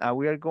problem.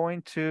 We are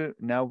going to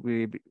now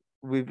we're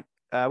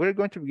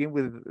going to begin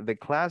with the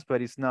class,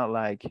 but it's not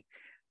like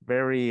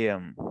very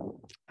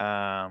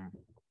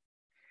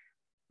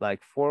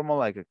like formal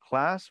like a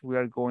class. We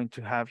are going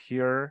to have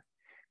here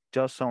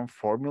just some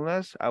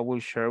formulas I will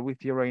share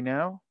with you right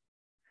now.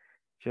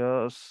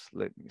 Just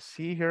let me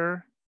see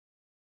here.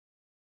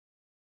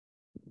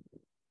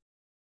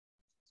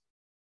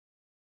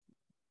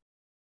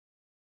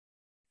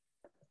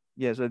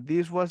 Yeah, so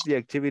this was the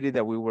activity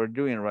that we were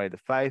doing, right? The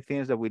 5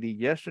 things that we did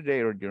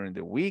yesterday or during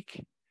the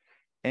week.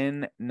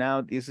 And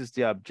now this is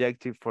the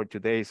objective for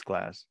today's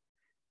class.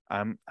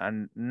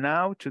 And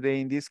now today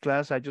in this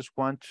class, I just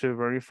want to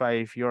verify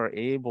if you're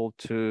able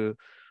to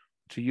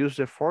use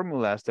the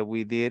formulas that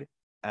we did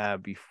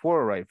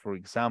before, right? For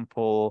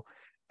example,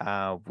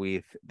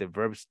 with the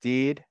verbs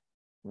did,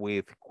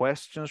 with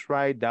questions,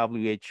 right?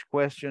 WH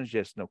questions,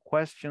 yes, no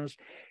questions.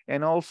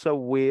 And also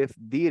with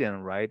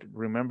didn't, right?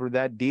 Remember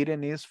that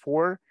didn't is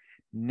for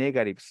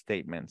negative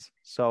statements.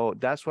 So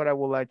that's what I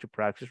would like to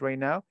practice right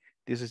now.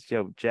 This is the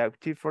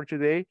objective for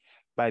today.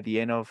 By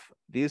the end of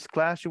this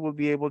class, you will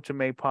be able to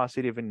make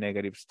positive and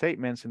negative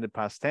statements in the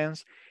past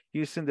tense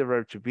using the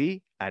verb to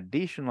be.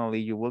 Additionally,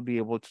 you will be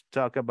able to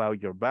talk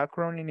about your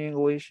background in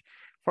English.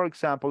 For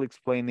example,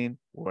 explaining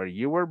where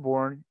you were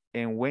born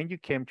and when you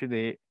came to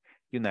the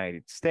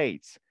United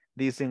States.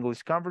 These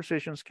English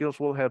conversation skills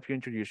will help you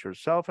introduce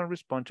yourself and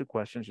respond to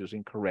questions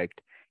using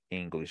correct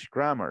English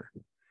grammar.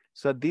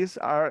 So these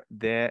are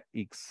the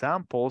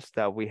examples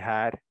that we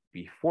had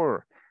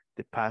before.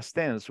 The past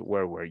tense,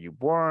 where were you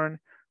born?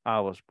 I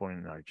was born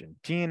in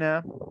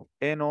Argentina.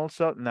 And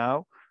also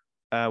now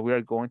we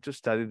are going to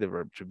study the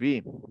verb to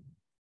be.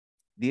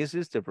 This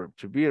is the verb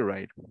to be,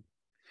 right?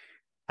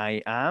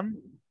 I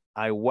am,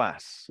 I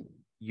was,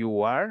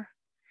 you are,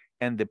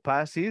 and the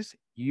past is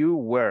you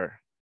were.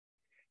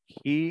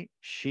 He,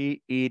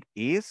 she, it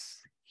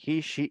is,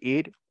 he, she,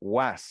 it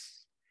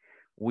was.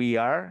 We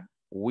are,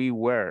 we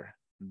were.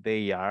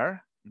 They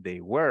are, they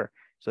were.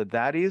 So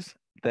that is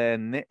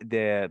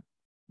the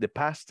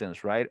past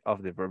tense, right,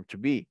 of the verb to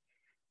be.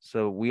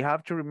 So we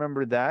have to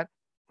remember that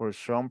for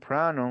some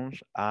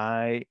pronouns,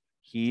 I,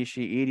 he,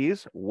 she, it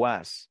is,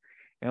 was.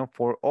 And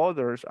for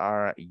others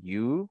are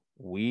you,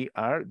 we,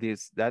 are,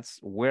 this, that's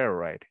where,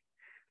 right?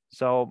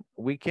 So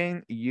we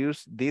can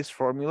use this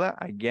formula.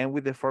 Again,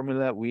 with the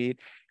formula,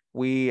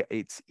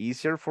 it's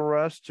easier for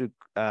us to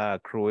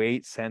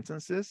create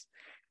sentences.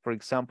 For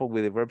example,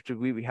 with the verb to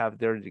be, we have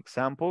there the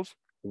examples.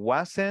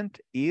 Wasn't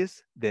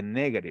is the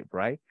negative,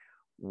 right?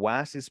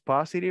 Was is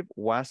positive,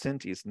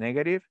 wasn't is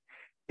negative.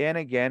 And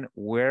again,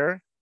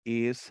 were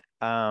is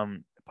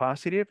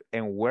positive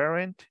and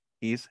weren't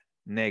is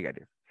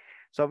negative.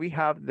 So we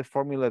have the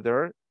formula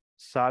there,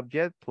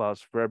 subject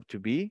plus verb to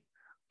be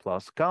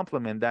plus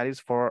complement. That is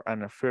for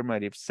an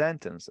affirmative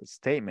sentence, a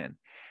statement.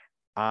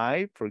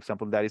 I, for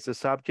example, that is the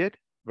subject,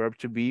 verb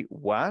to be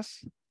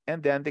was,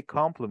 and then the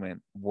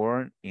complement,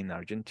 born in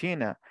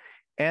Argentina.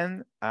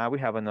 And we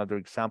have another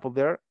example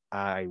there.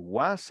 I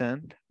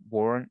wasn't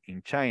born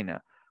in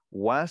China.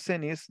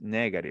 Wasn't is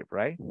negative,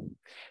 right?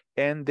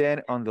 And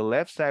then on the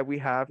left side, we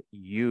have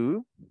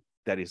you,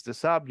 that is the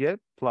subject,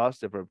 plus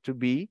the verb to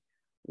be,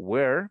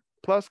 were,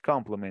 plus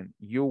complement.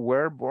 You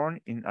were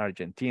born in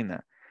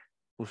Argentina.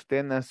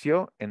 Usted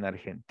nació en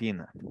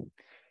Argentina.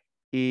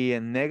 Y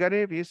en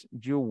negative is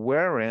you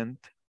weren't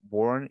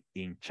born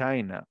in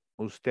China.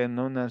 Usted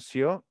no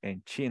nació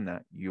en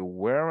China. You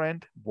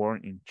weren't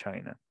born in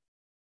China.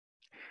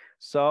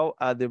 So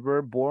the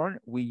verb born,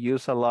 we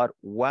use a lot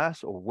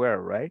was or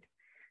were, right?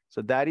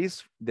 So that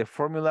is the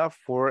formula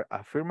for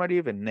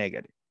affirmative and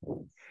negative.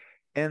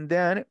 And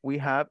then we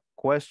have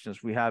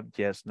questions. We have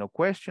yes, no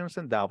questions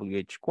and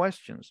WH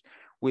questions.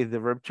 With the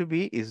verb to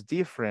be is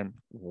different.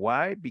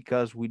 Why?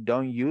 Because we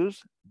don't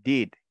use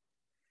did.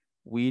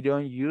 We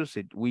don't use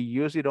it. We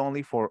use it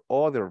only for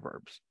other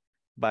verbs.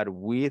 But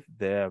with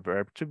the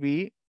verb to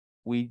be,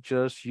 we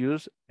just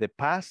use the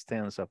past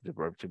tense of the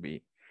verb to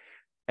be.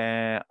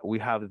 And we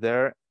have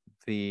there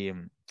the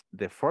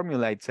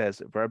formula. It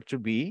says verb to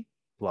be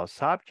plus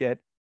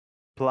subject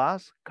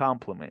plus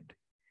complement.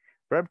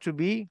 Verb to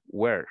be,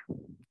 where.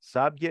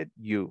 Subject,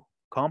 you.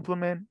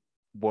 Complement,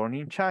 born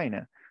in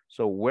China.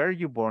 So were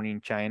you born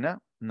in China?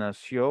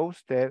 Nació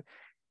usted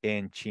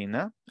en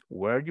China.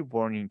 Were you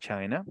born in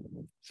China?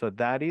 So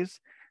that is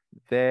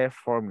the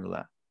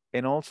formula.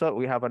 And also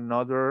we have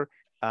another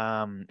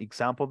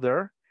example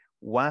there.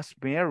 Was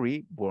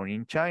Mary born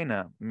in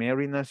China?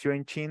 Mary nació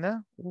en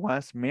China.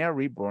 Was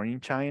Mary born in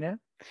China?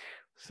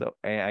 So,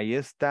 ahí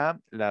está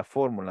la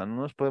fórmula.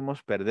 No nos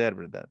podemos perder,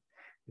 ¿verdad?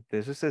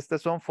 Entonces,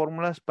 estas son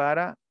fórmulas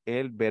para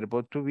el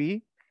verbo to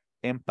be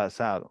en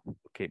pasado.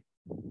 Okay.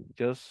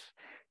 Just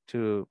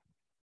to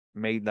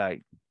make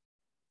like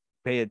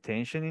pay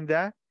attention in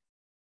that.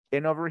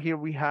 And over here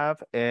we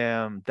have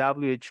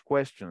WH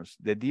questions.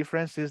 The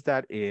difference is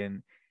that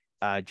in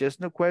just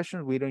no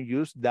question, we don't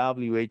use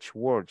WH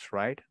words,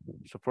 right?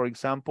 So for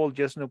example,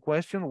 just no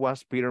question,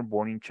 was Peter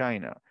born in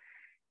China?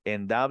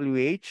 And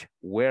WH,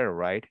 where,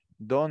 right?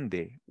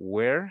 Donde,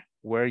 where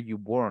were you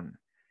born?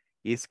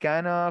 It's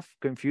kind of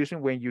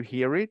confusing when you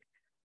hear it,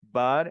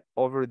 but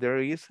over there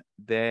is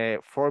the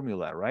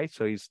formula, right?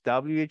 So it's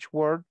WH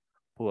word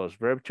plus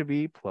verb to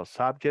be plus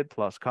subject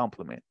plus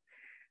complement.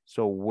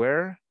 So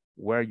where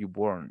were you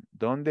born?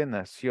 ¿Dónde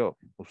nació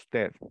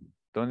usted?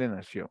 ¿Dónde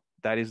nació?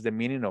 That is the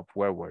meaning of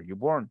where were you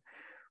born.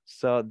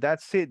 So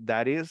that's it.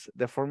 That is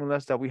the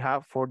formulas that we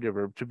have for the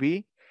verb to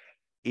be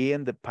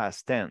in the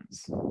past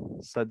tense.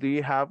 So do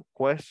you have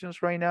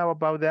questions right now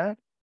about that?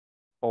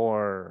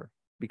 Or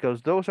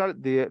because those are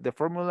the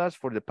formulas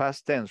for the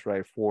past tense,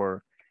 right?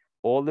 For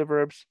all the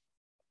verbs,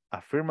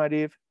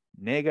 affirmative,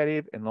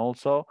 negative, and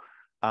also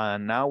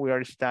now we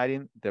are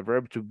studying the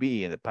verb to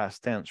be in the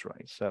past tense,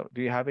 right? So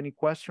do you have any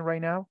question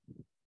right now?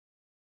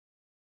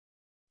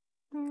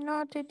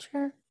 No,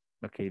 teacher.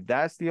 Okay,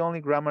 that's the only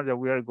grammar that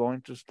we are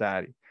going to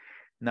study.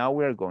 Now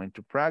we are going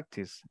to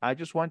practice. I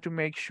just want to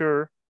make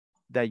sure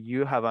that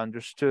you have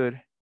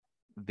understood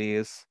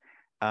these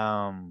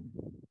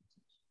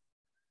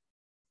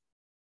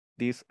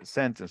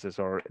sentences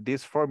or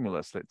these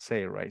formulas, let's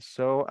say, right?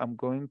 So I'm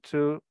going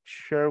to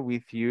share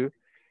with you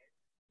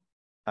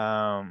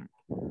a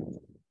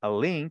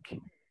link,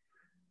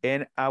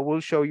 and I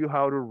will show you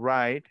how to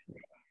write.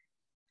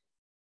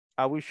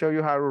 I will show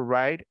you how to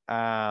write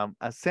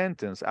a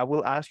sentence. I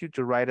will ask you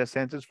to write a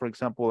sentence. For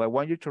example, I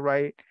want you to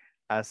write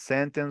a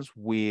sentence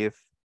with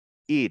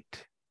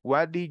eat.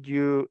 What did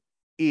you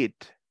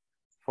eat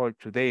for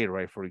today,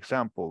 right? For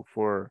example,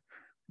 for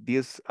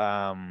this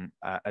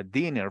a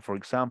dinner, for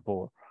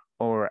example,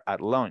 or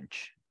at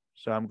lunch.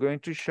 So I'm going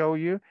to show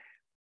you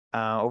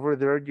over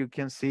there. You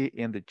can see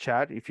in the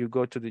chat. If you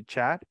go to the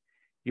chat,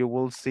 you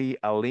will see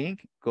a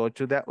link. Go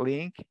to that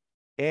link,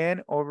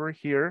 and over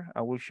here,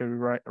 I will show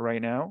you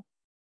right now.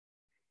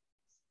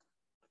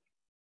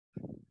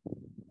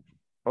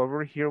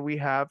 Over here, we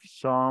have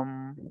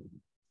some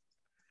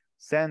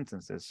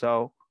sentences.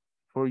 So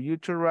for you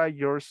to write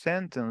your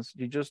sentence,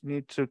 you just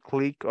need to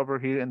click over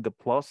here in the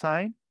plus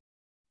sign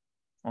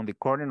on the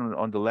corner,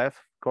 on the left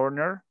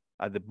corner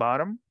at the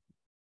bottom.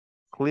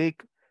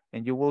 Click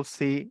and you will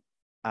see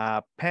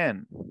a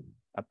pen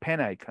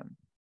icon.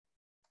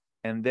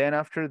 And then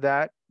after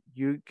that,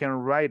 you can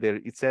write there.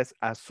 It says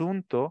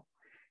asunto,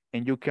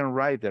 and you can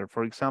write there.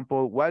 For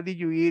example, what did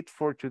you eat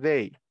for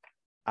today?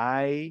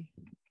 I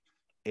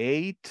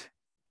ate,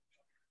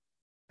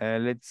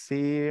 let's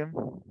see,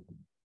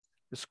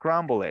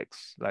 scrambled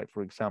eggs. Like,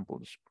 for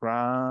example,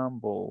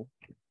 scramble.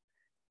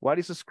 What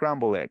is a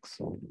scrambled eggs?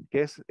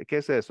 ¿Qué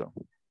es eso?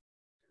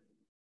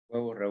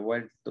 Huevos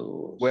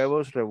revueltos.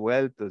 Huevos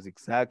revueltos,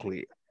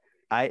 exactly.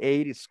 I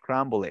ate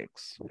scrambled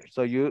eggs.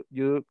 So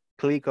you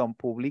click on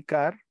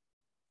publicar,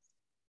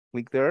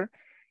 click there,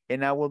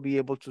 and I will be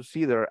able to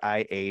see there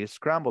I ate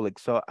scrambled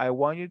eggs. So I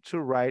want you to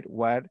write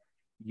what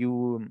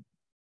you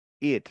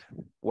eat,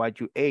 what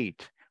you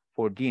ate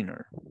for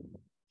dinner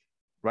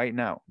right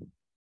now.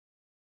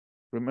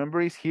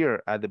 Remember, it's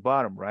here at the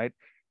bottom, right?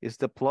 It's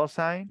the plus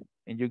sign,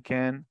 and you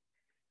can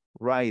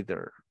write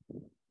there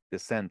the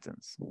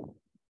sentence.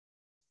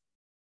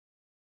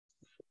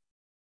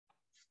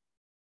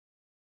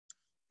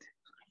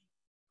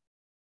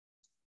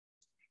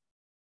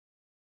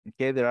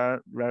 Okay,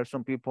 there are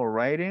some people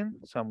writing,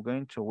 so I'm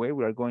going to wait.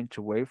 We are going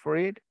to wait for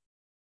it.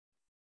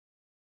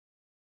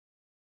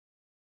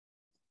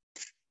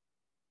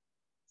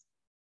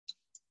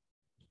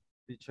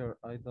 Teacher,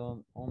 I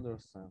don't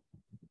understand.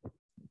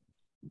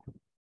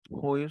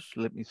 Who is?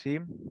 Let me see.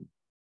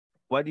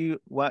 What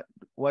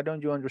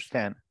don't you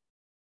understand?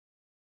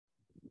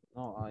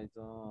 No, I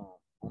don't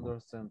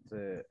understand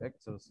the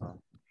exercise.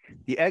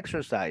 The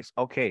exercise,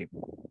 okay.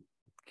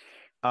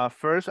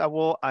 First, I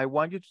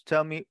want you to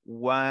tell me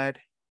what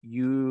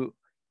you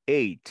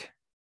ate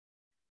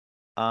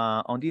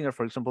on dinner.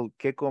 For example,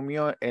 ¿qué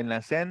comió en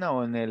la cena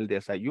o en el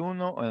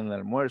desayuno o en el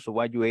almuerzo?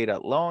 What you ate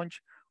at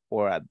lunch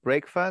or at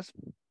breakfast?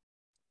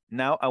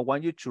 Now, I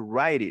want you to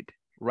write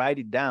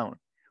it down.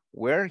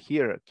 Where?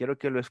 Here, quiero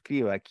que lo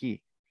escriba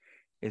aquí.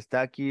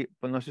 Está aquí,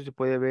 pues no sé si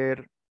puede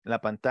ver la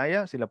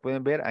pantalla, si la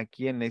pueden ver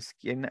aquí en la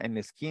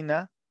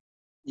esquina.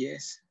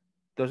 Yes.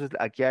 Entonces,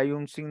 aquí hay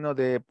un signo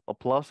de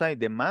plus sign,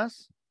 de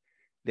más.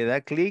 Le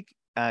da clic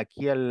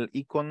aquí al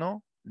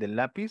icono del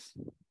lápiz.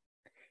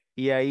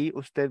 Y ahí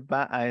usted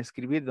va a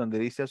escribir donde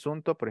dice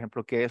asunto, por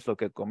ejemplo, qué es lo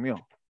que comió.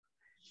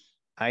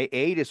 I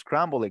ate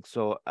scrambled eggs,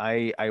 so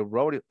I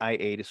wrote it, I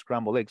ate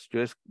scrambled eggs.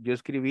 Yo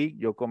escribí,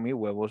 yo comí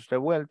huevos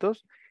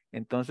revueltos.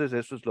 Entonces,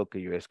 eso es lo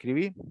que yo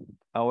escribí.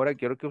 Ahora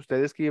quiero que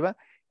usted escriba.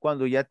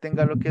 Cuando ya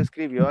tenga lo que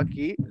escribió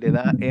aquí, le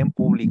da en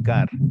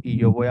publicar y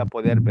yo voy a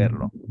poder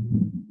verlo.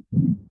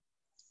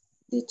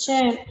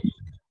 Teacher.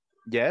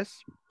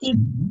 Yes.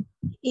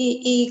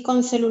 Y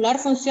con celular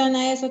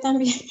funciona eso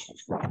también.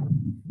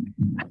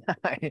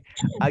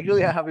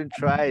 Actually, I haven't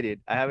tried it.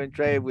 I haven't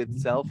tried it with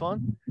cell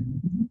phone,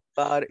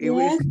 but it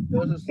was.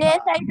 Yes,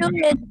 I do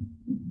it.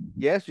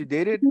 Yes, you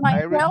did it.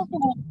 My Iris? cell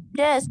phone.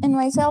 Yes, in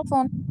my cell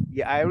phone.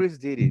 Yeah, Iris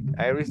did it.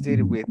 Iris did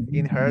it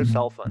in her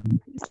cell phone.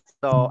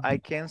 So I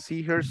can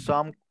see her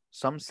some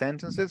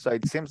sentences. So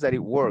it seems that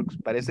it works.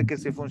 Parece que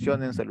sí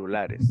funciona en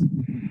celulares.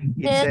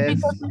 It Yes, says,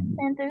 because the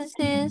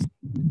sentences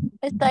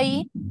está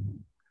ahí.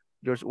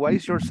 What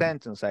is your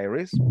sentence,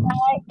 Iris?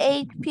 I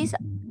ate pizza.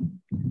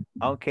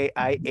 Okay,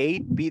 I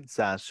ate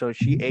pizza. So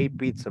she ate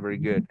pizza. Very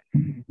good.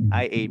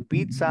 I ate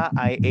pizza.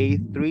 I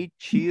ate 3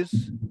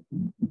 cheese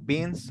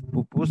beans,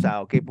 pupusa.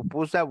 Okay,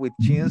 pupusa with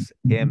cheese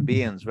and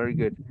beans. Very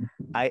good.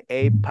 I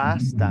ate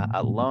pasta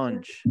at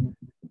lunch.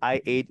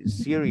 I ate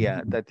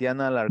cereal,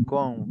 Tatiana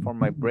Alarcón, for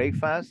my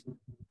breakfast.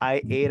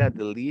 I ate a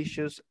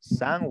delicious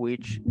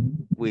sandwich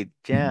with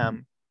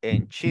jam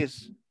and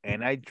cheese.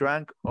 And I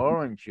drank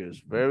orange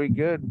juice. Very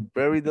good.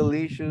 Very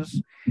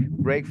delicious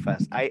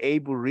breakfast. I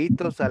ate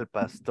burritos al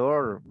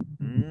pastor.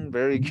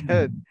 Very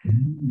good.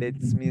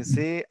 Let me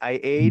see. I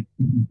ate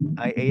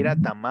a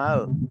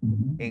tamal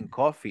and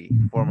coffee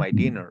for my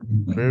dinner.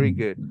 Very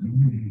good.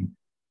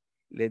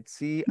 Let's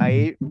see. I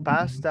ate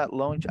pasta at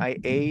lunch. I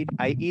eat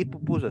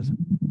pupusas.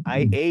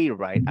 I ate,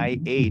 right? I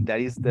ate.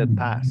 That is the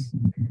past.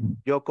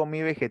 Yo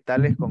comí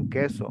vegetales con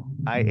queso.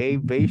 I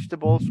ate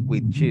vegetables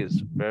with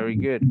cheese. Very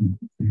good.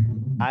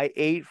 I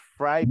ate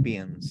fried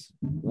beans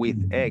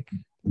with egg.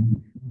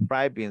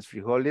 Fried beans,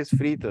 frijoles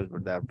fritos,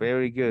 ¿verdad?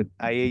 Very good.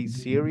 I ate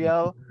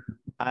cereal.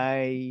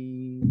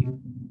 I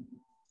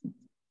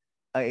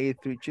ate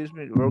 3 cheese.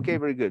 Okay,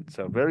 very good.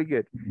 So very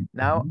good.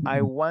 Now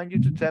I want you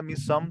to tell me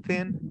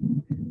something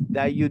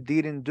that you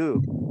didn't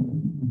do.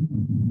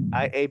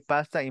 I ate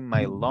pasta in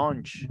my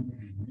lunch.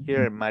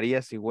 Here,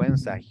 Maria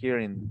Sigüenza, here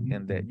in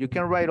the, you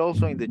can write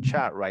also in the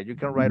chat, right? You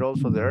can write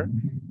also there,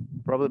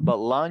 probably, but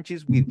lunch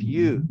is with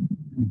you.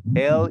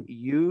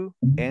 L-U-N-C-H,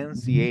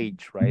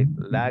 right?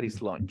 That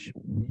is lunch.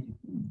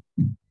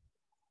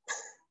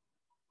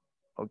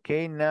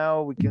 Okay,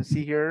 now we can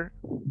see here.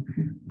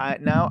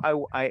 Now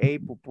I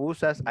ate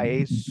pupusas, I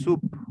ate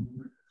soup.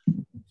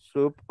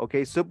 Soup,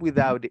 okay, soup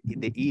without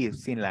the E,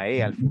 sin la E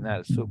al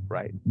final, soup,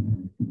 right?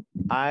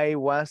 I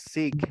was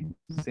sick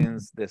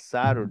since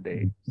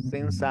Saturday.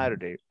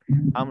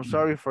 I'm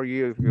sorry for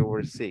you if you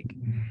were sick.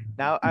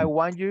 Now I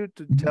want you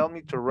to tell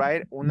me to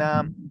write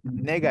una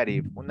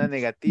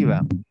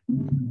negativa.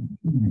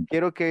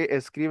 Quiero que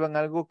escriban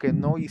algo que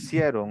no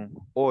hicieron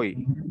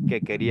hoy,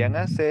 que querían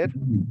hacer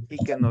y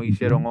que no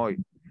hicieron hoy.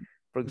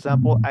 For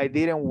example, I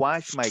didn't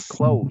wash my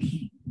clothes.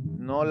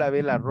 No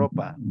lavé la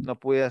ropa. No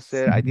pude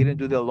hacer, I didn't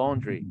do the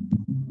laundry.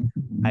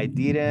 I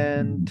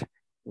didn't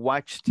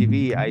watch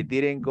TV. I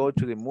didn't go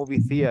to the movie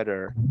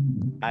theater.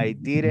 I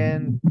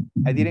didn't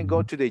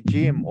go to the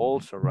gym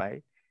also,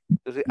 right?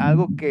 Entonces,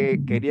 algo que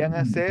querían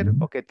hacer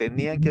o que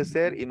tenían que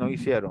hacer y no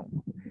hicieron.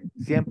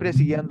 Siempre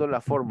siguiendo la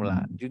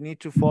fórmula. You need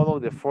to follow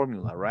the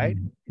formula, right?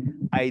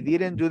 I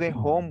didn't do the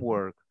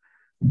homework.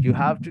 You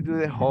have to do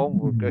the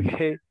homework,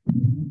 okay?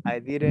 I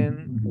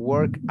didn't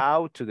work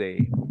out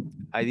today.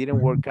 I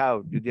didn't work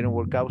out. You didn't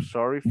work out.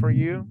 Sorry for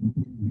you.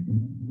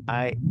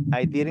 I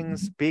didn't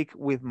speak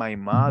with my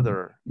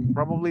mother.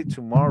 Probably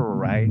tomorrow,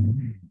 right?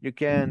 You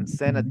can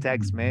send a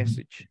text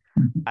message.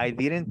 I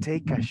didn't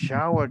take a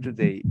shower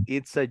today.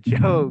 It's a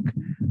joke.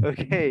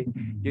 Okay,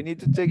 you need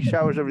to take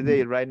showers every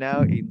day. Right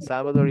now in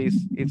Salvador,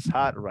 it's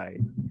hot, right?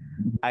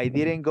 I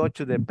didn't go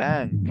to the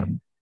bank.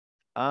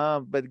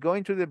 But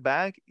going to the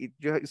bank,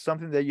 it's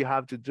something that you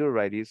have to do,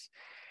 right?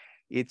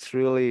 It's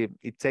really,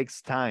 it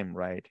takes time,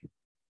 right?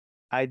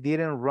 I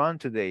didn't run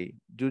today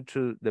due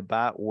to the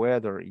bad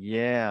weather.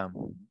 Yeah,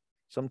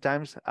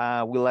 sometimes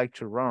we like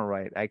to run,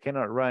 right? I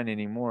cannot run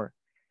anymore.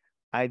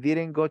 I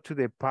didn't go to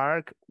the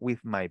park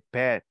with my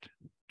pet.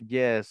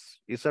 Yes,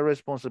 it's a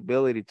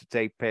responsibility to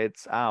take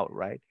pets out,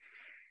 right?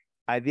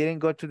 I didn't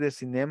go to the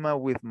cinema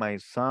with my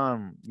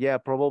son. Yeah,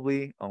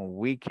 probably on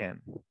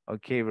weekend.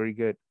 Okay, very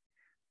good.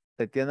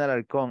 Tatiana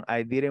Alarcón,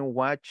 I didn't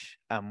watch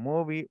a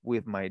movie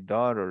with my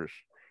daughters.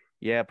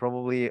 Yeah,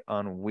 probably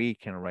on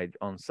weekend, right?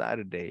 On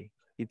Saturday.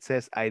 It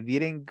says, I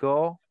didn't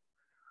go.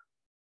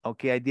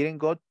 Okay, I didn't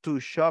go to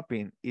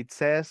shopping. It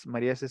says,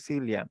 Maria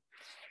Cecilia,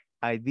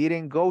 I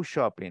didn't go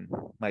shopping,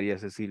 Maria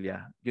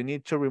Cecilia. You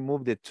need to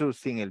remove the two,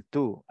 sin el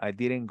tú. I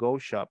didn't go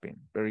shopping.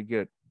 Very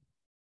good.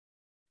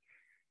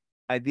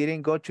 I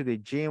didn't go to the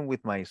gym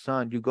with my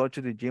son. You go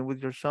to the gym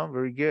with your son?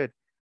 Very good.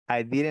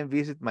 I didn't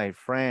visit my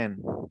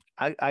friend.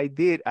 I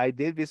did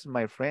visit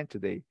my friend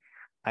today.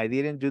 I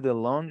didn't do the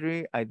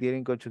laundry. I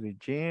didn't go to the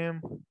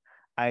gym.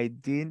 I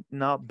did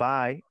not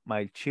buy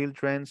my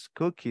children's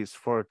cookies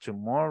for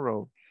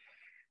tomorrow.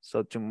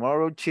 So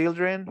tomorrow,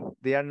 children,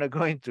 they are not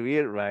going to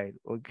eat, right?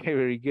 Okay,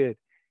 very good.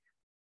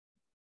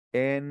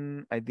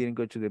 And I didn't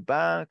go to the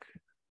bank.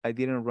 I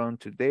didn't run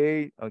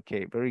today.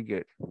 Okay, very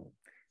good.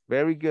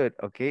 Very good.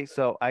 Okay,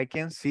 so I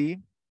can see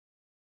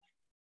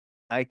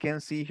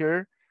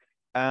here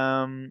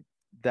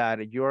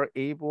that you're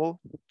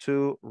able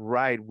to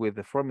write with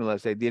the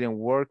formulas. I didn't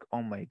work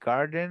on my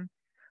garden.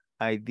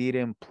 I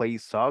didn't play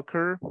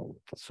soccer.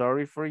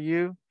 Sorry for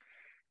you.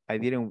 I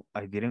didn't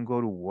go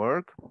to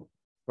work.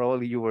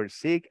 Probably you were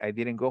sick. I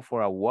didn't go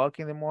for a walk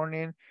in the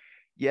morning.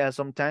 Yeah,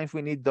 sometimes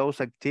we need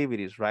those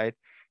activities, right?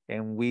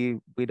 And we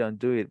don't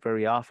do it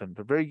very often,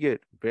 but very good,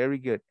 very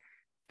good.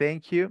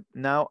 Thank you.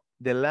 Now,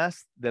 the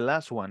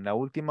last one, la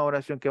última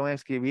oración que van a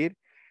escribir,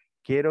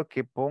 quiero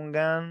que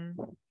pongan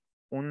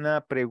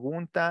una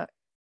pregunta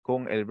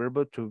con el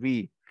verbo to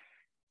be.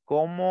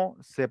 ¿Cómo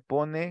se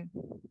pone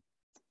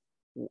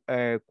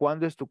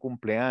cuándo es tu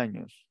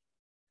cumpleaños?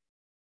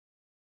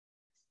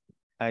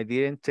 I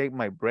didn't take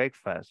my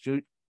breakfast.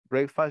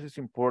 Breakfast is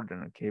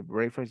important, okay?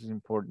 Breakfast is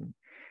important.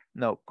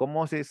 No,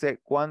 ¿cómo se dice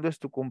cuándo es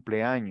tu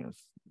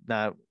cumpleaños?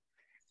 Now,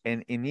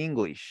 in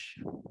English.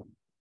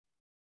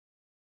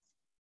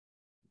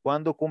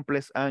 ¿Cuándo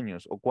cumples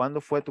años? ¿O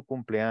cuándo fue tu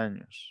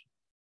cumpleaños?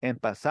 En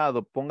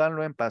pasado,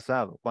 pónganlo en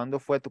pasado. ¿Cuándo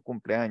fue tu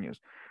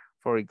cumpleaños?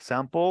 For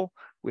example,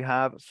 we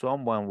have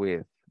someone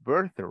with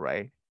birthday,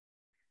 right?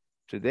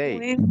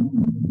 Today.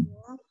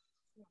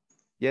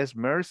 Yes,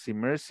 Mercy.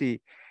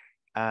 Mercy,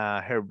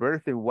 her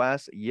birthday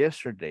was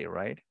yesterday,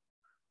 right?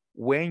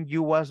 When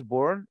you was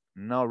born?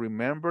 Now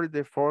remember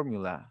the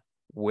formula.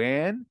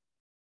 When,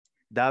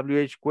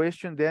 WH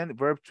question, then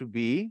verb to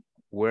be,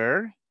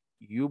 where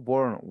you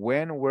born?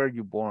 When were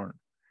you born?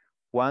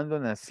 ¿Cuándo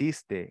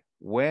naciste?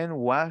 When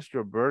was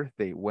your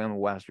birthday? When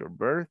was your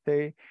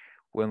birthday?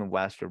 When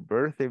was your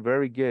birthday?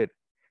 Very good.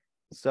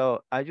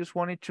 So I just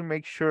wanted to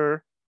make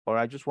sure, or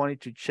I just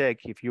wanted to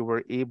check if you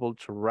were able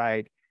to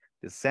write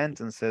the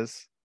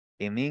sentences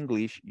in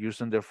English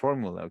using the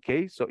formula,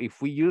 okay? So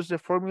if we use the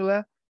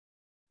formula,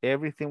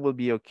 everything will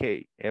be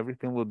okay.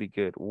 Everything will be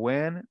good.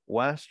 When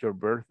was your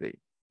birthday?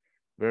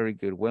 Very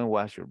good. When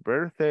was your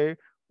birthday?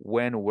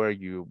 When were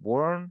you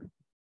born?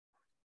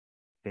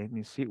 Let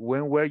me see.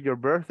 When were your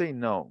birthday?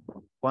 No.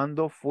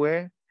 ¿Cuándo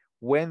fue?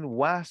 When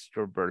was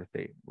your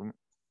birthday?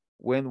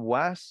 When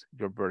was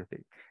your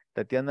birthday?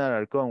 Tatiana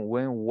Alarcón,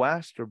 when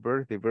was your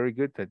birthday? Very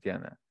good,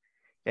 Tatiana.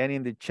 And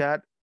in the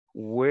chat,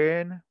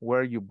 when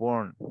were you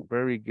born?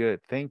 Very good.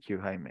 Thank you,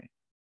 Jaime.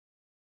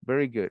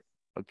 Very good.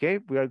 Okay,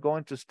 we are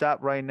going to stop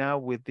right now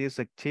with this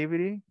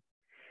activity.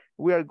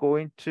 We are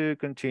going to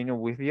continue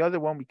with the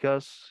other one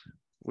because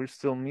we're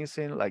still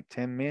missing like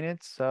 10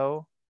 minutes.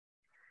 So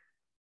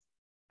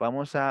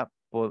vamos a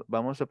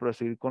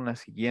proseguir con la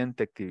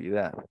siguiente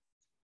actividad.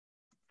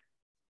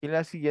 Y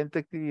la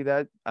siguiente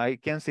actividad, I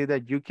can say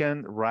that you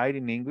can write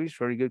in English.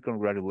 Very good,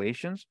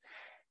 congratulations.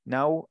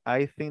 Now,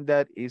 I think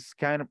that it's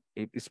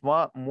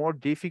more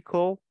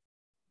difficult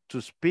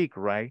to speak,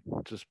 right?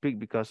 To speak,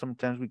 because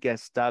sometimes we get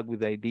stuck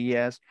with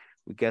ideas,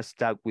 we get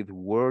stuck with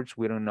words,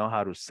 we don't know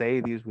how to say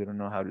this, we don't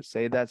know how to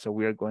say that, so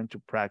we are going to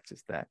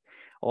practice that.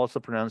 Also,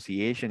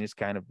 pronunciation is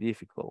kind of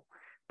difficult,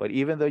 but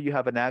even though you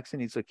have an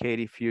accent, it's okay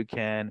if you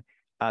can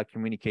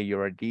communicate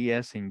your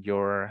ideas and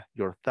your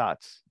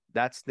thoughts.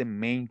 That's the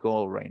main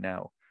goal right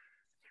now.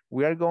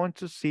 We are going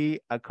to see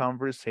a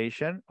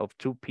conversation of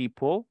two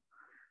people.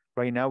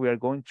 Right now, we are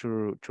going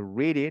to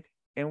read it,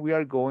 and we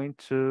are going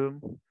to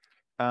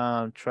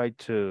try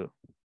to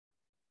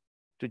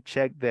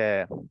check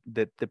the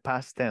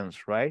past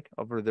tense, right,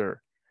 over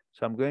there.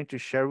 So I'm going to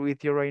share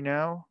with you right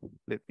now.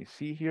 Let me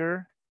see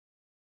here.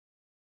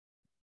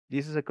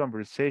 This is a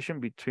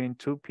conversation between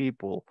two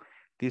people.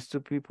 These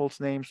two people's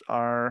names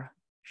are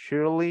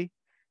Shirley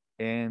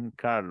and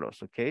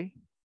Carlos, okay?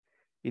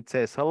 It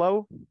says,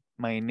 hello,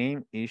 my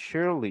name is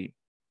Shirley.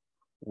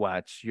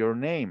 What's your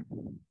name?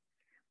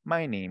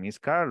 My name is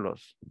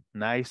Carlos.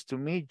 Nice to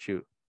meet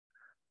you.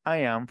 I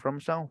am from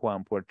San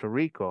Juan, Puerto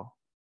Rico.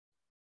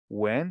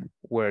 When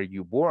were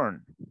you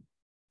born?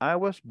 I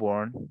was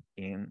born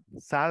in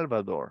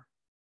Salvador.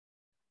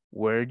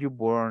 Were you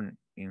born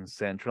in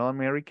Central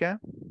America?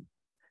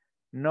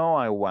 No,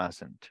 I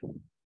wasn't.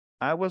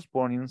 I was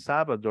born in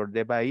Salvador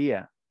de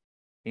Bahia,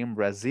 in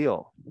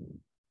Brazil.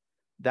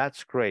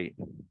 That's great.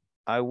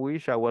 I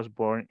wish I was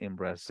born in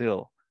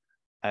Brazil.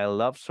 I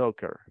love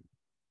soccer.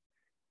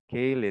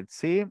 Okay, let's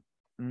see.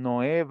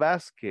 Noé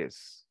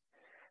Vasquez.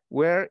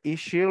 Where is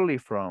Shirley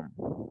from?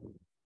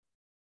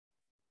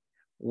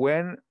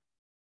 When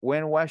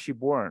was she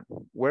born?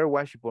 Where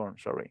was she born?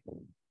 Sorry.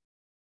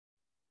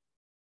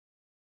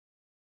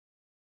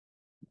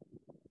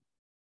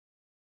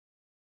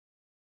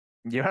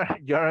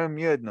 You're on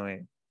mute,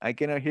 Noé. I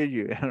cannot hear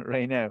you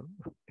right now.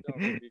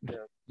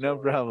 No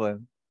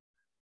problem.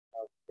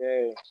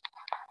 Okay.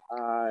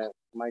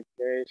 My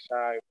parents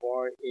are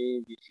born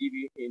in the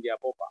city in the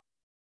Apopa.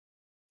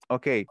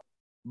 Okay,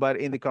 but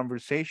in the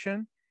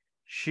conversation,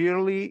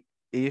 Shirley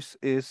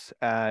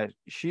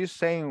she's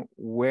saying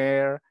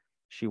where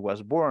she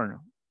was born.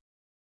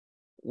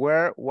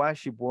 Where was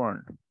she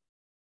born?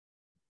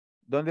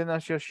 ¿Dónde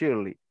nació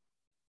Shirley?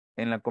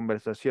 En la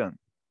conversación.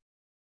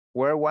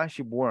 Where was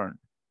she born?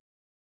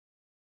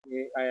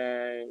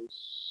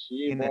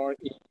 She born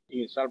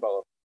in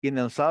Salvador. In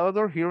El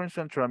Salvador, here in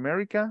Central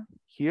America,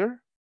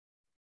 here?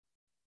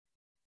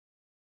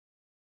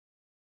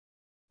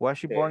 Was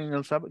she born in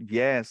El Salvador?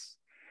 Yes.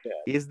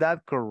 Is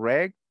that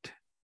correct,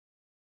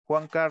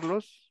 Juan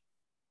Carlos?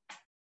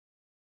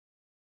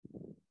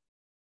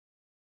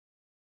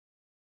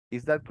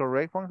 Is that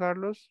correct, Juan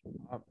Carlos?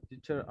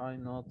 Teacher, I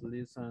not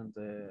listen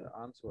the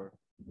answer.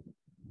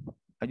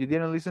 You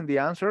didn't listen the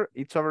answer?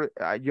 It's over.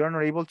 You're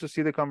not able to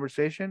see the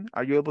conversation?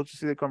 Are you able to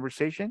see the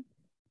conversation?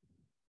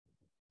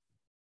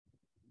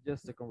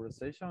 Just the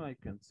conversation I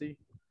can see.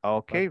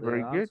 Okay,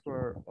 very good.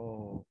 Answer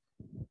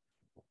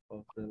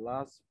of the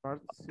last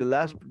part. The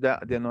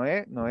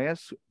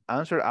Noé's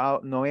answer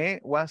out. Noé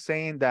was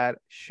saying that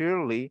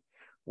Shirley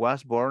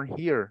was born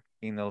here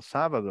in El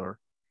Salvador.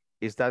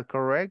 Is that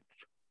correct?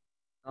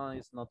 No,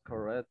 it's not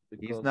correct.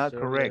 Because it's not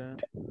Shirley,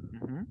 correct.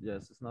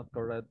 Yes, it's not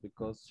correct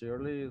because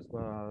Shirley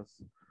was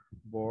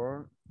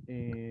born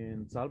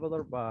in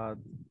Salvador, but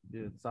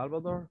in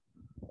Salvador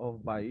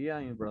of Bahia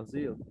in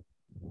Brazil.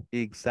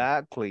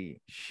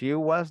 Exactly. She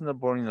was not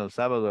born in El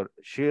Salvador.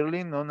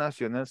 Shirley no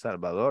nació en El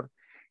Salvador.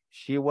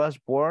 She was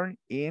born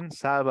in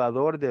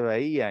Salvador de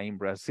Bahia in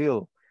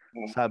Brazil.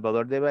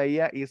 Salvador de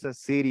Bahia is a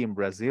city in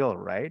Brazil,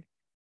 right?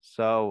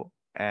 So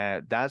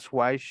that's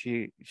why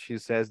she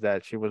says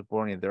that she was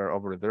born in there,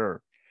 over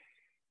there.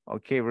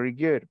 Okay, very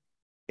good.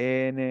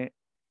 And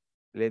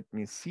let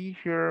me see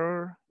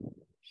here.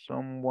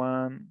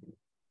 Someone.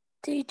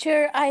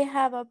 Teacher, I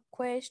have a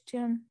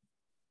question.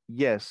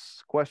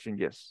 Yes, question,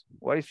 yes.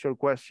 What is your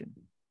question?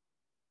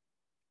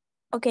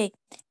 Ok,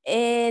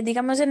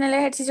 digamos en el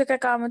ejercicio que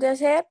acabamos de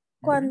hacer,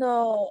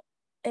 cuando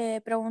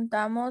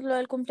preguntamos lo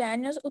del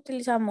cumpleaños,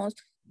 utilizamos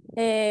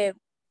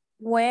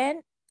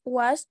when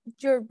was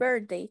your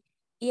birthday?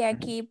 Y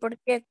aquí,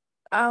 porque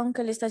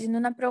aunque le está haciendo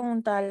una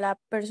pregunta a la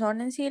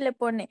persona en sí, le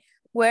pone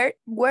where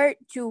were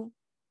you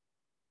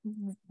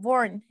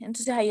born?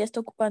 Entonces ahí está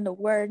ocupando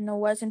where, no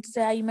was,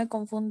 entonces ahí me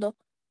confundo.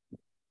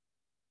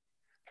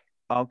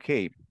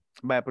 Okay,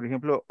 but por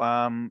ejemplo,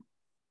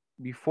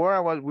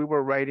 before we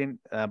were writing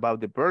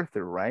about the birthday,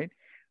 right?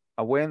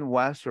 When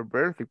was your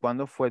birthday?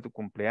 ¿Cuándo fue tu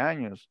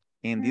cumpleaños?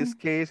 In this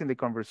case, in the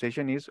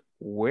conversation is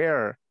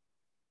where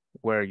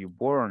were you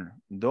born?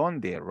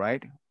 ¿Dónde,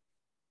 right?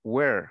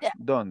 Where,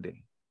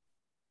 ¿dónde?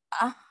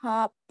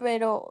 Ajá,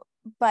 pero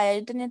vaya,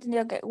 yo tenía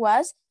entendido que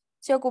was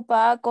se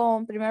ocupaba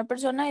con primera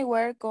persona y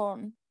where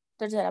con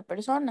tercera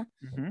persona.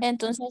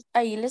 Entonces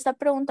ahí le está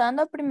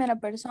preguntando a primera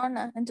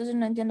persona. Entonces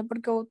no entiendo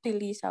por qué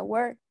utiliza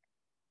where.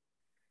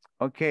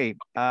 Okay,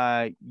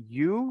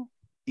 you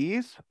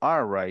is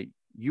are, right?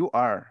 You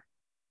are.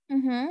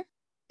 And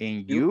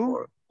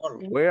you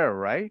were,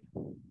 right?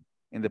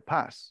 In the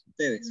past.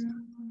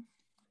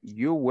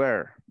 You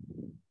were.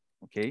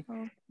 Okay.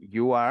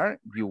 You are,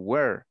 you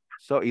were.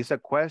 So it's a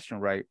question,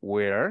 right?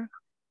 Where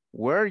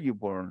were you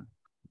born?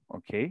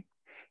 Okay.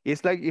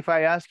 It's like if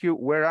I ask you,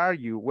 where are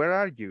you? Where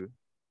are you?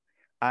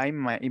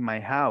 I'm in my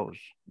house.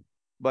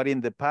 But in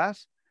the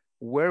past,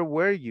 where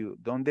were you?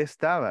 ¿Dónde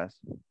estabas?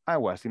 I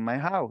was in my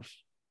house.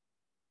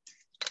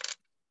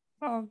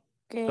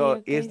 Okay, So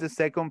okay. it's the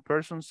second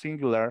person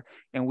singular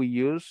and we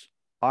use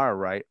are,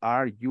 right?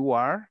 Are, you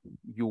were.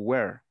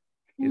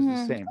 It's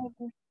the same.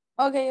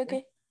 Okay,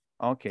 okay.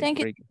 Okay, Thank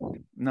you.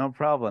 great. No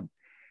problem.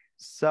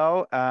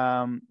 So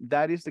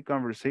that is the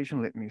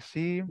conversation. Let me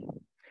see.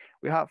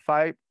 We have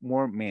 5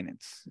 more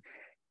minutes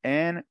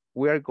and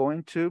we are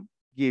going to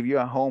give you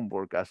a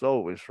homework as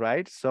always,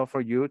 right? So for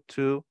you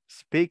to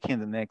speak in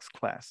the next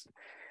class.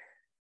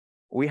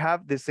 We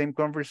have the same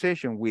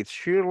conversation with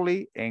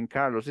Shirley and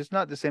Carlos. It's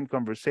not the same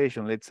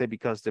conversation, let's say,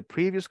 because the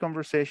previous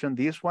conversation,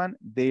 this one,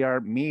 they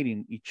are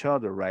meeting each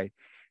other, right?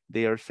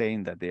 They are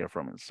saying that they are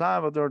from El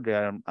Salvador.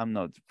 I'm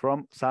not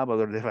from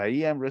Salvador de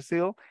Bahia in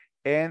Brazil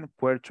and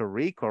Puerto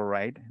Rico,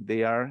 right?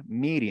 They are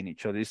meeting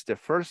each other. It's the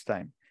first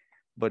time.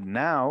 But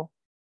now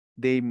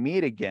they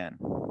meet again.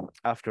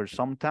 After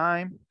some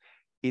time,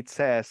 it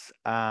says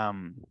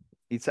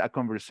it's a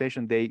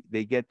conversation,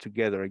 they get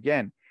together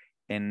again.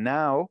 And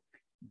now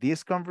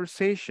this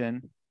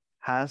conversation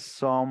has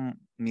some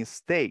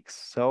mistakes.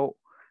 So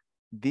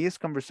this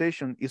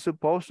conversation is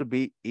supposed to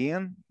be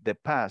in the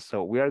past.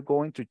 So we are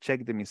going to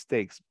check the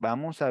mistakes.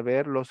 Vamos a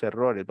ver los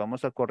errores.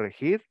 Vamos a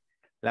corregir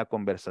la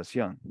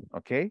conversación,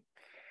 okay?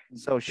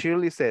 So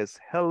Shirley says,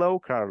 hello,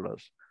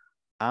 Carlos.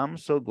 I'm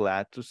so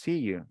glad to see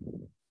you.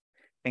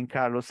 And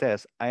Carlos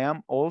says, I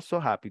am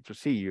also happy to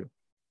see you.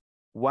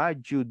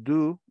 What you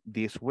do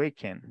this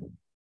weekend?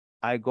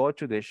 I go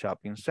to the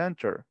shopping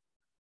center.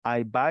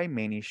 I buy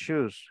many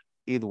shoes.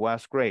 It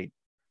was great.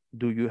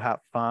 Do you have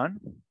fun?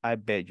 I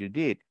bet you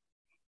did.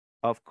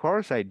 Of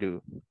course I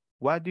do.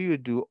 What do you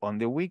do on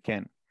the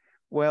weekend?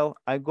 Well,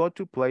 I go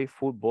to play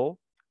football.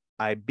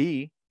 I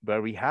be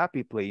very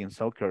happy playing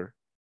soccer.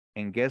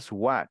 And guess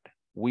what?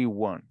 We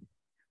won.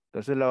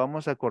 Entonces la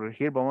vamos a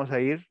corregir. Vamos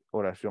a ir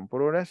oración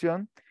por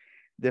oración.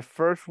 The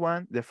first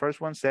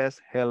one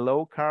says,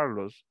 hello,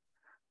 Carlos.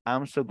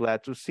 I'm so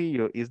glad to see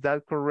you. Is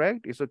that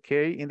correct? Is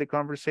okay in the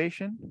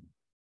conversation?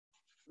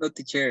 No,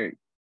 teacher.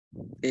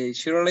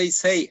 Shirley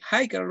say,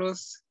 hi,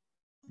 Carlos.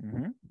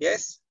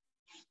 Yes.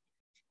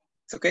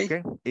 It's okay.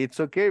 Okay. It's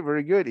okay.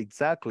 Very good.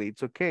 Exactly.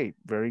 It's okay.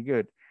 Very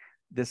good.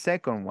 The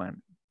second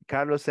one,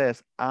 Carlos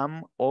says,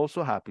 I'm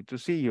also happy to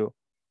see you.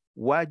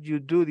 What you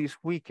do this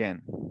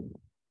weekend?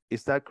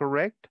 Is that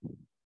correct?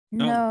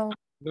 No.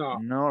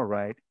 No,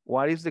 right.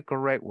 What is the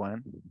correct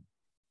one?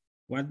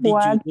 What do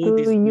you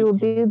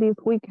do this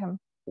weekend?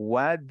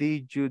 What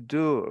did you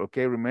do?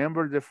 Okay,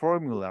 remember the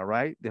formula,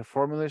 right? The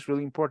formula is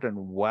really important.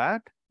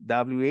 What,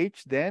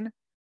 WH, then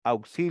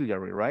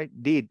auxiliary, right?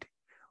 Did.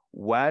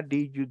 What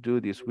did you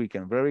do this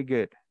weekend? Very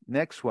good.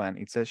 Next one,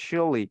 it says,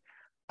 Shirley,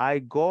 I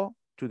go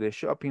to the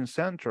shopping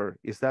center.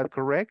 Is that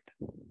correct?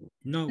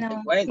 No.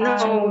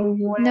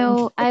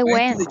 I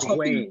went to the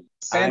shopping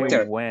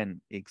center. I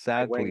went,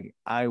 exactly.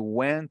 I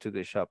went to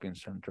the shopping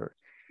center.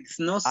 It's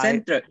no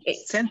center,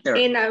 it's center.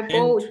 In a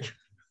boat.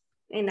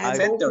 And I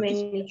bought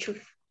many shoes.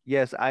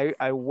 Yes,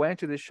 I went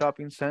to the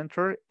shopping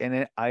center and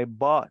then I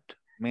bought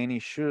many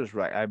shoes,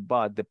 right? I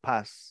bought the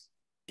pass.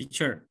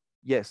 Teacher.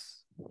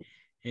 Yes.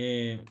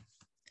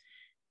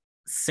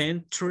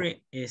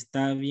 ¿Centre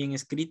está bien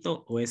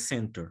escrito o es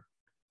center?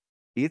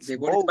 It's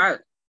both.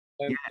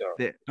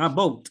 Yeah,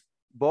 both.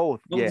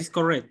 Both, Both yes. is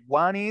correct.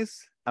 One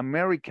is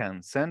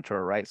American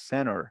center, right?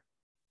 Center.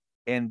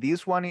 And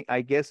this one,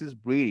 I guess, is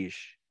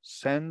British.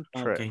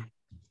 Center. Okay.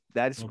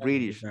 That's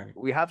British.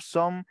 We have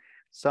some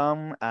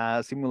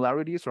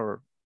similarities,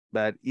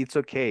 but it's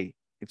okay.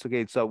 It's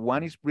okay. So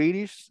one is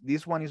British,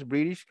 this one is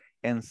British,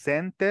 and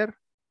center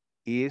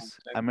is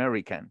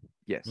American.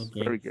 Yes,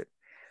 okay. Very good.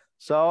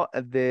 So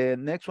the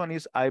next one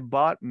is I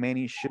bought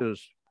many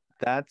shoes.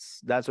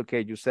 That's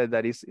okay. You said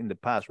that is in the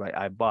past, right?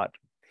 I bought.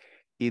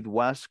 It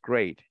was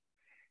great.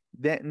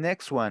 The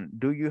next one,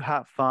 do you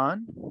have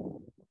fun?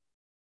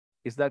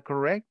 Is that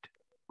correct?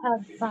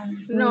 Have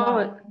fun.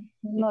 No.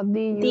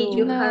 Did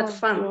you have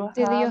fun?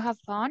 Did you have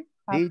fun?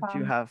 Did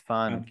you have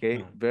fun?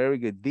 Okay, very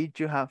good. Did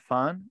you have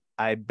fun?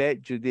 I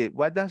bet you did.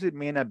 What does it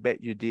mean, I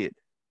bet you did?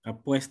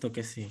 Apuesto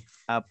que sí.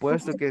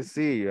 Apuesto que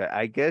sí.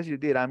 I guess you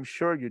did. I'm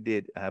sure you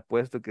did.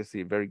 Apuesto que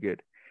sí. Very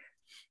good.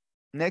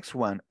 Next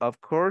one.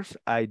 Of course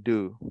I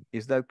do.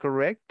 Is that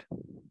correct?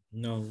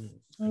 No.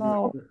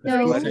 No.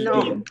 Of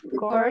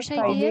course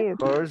I did. Of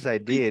course I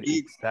did.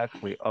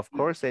 Exactly. Of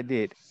course I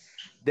did.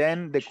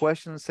 Then the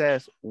question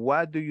says,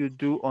 what do you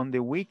do on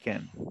the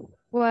weekend?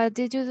 What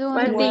did you do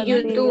on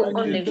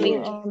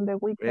the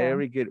weekend?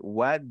 Very good.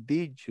 What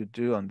did you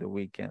do on the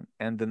weekend?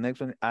 And the next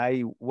one,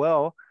 I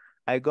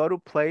go to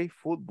play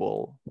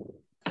football.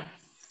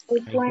 I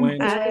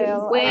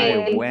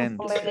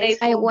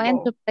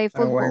went to play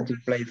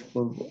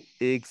football.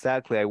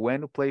 Exactly. I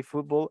went to play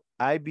football.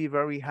 I'd be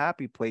very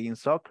happy playing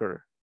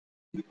soccer.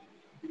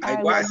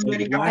 I was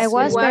very happy. I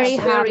was very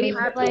happy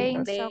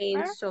playing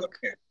playing soccer.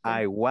 soccer.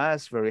 I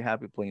was very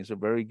happy playing, so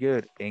very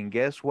good. And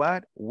guess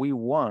what? We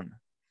won.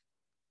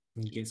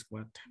 And guess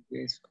what?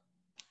 Yes.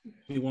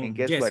 We won. And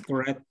guess Yes, what?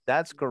 correct.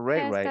 That's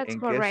correct, Yes, right? that's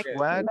And correct. guess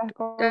what?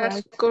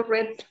 That's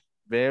correct.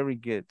 Very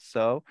good.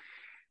 So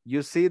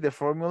you see the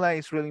formula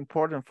is really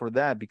important for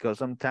that because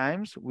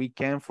sometimes we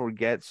can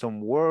forget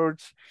some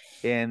words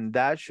and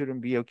that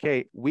shouldn't be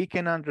okay. We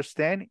can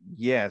understand.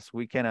 Yes,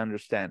 we can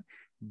understand,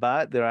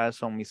 but there are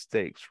some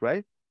mistakes,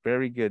 right?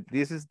 Very good.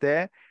 This is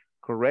the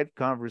correct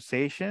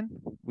conversation.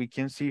 We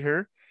can see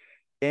her.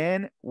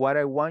 And what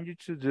I want you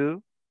to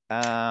do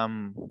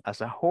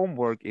as a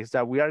homework is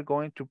that we are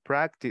going to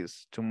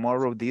practice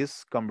tomorrow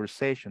this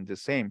conversation the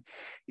same.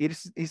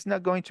 It's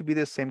not going to be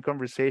the same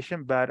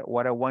conversation, but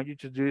what I want you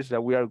to do is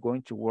that we are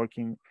going to work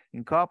in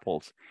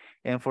couples.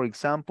 And for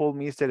example,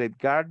 Mr.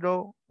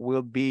 Edgardo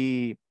will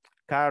be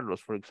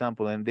Carlos, for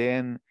example, and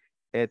then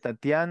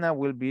Tatiana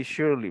will be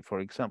Shirley, for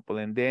example,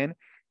 and then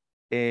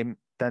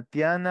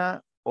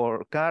Tatiana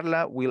or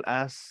Carla will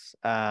ask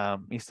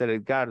Mr.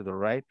 Edgardo,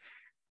 right?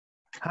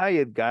 Hi,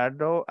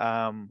 Edgardo.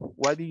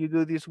 What did you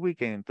do this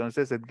weekend?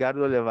 Entonces,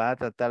 Edgardo le va a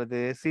tratar de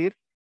decir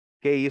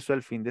qué hizo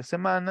el fin de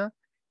semana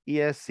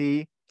y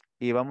así,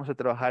 y vamos a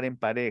trabajar en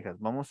parejas.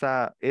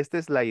 Esta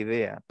es la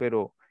idea,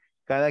 pero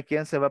cada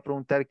quien se va a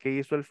preguntar qué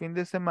hizo el fin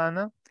de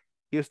semana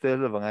y ustedes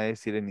lo van a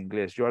decir en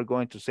inglés. You are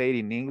going to say it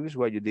in English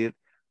what you did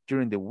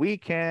during the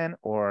weekend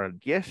or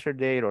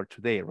yesterday or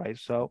today, right?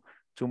 So,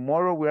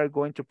 tomorrow we are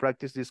going to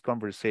practice this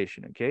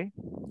conversation, okay?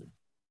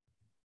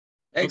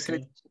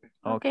 Excellent.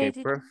 Okay,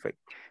 perfect.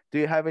 Do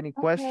you have any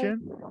question?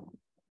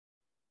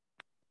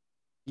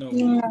 No.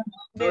 No.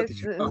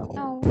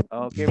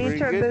 Okay, very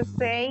Teacher, good. the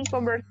same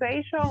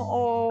conversation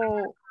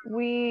or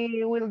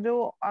we will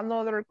do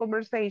another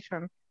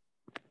conversation?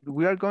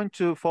 We are going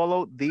to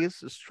follow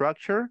this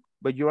structure,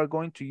 but you are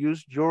going to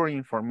use your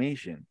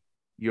information,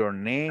 your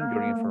name,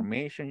 your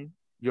information,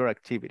 your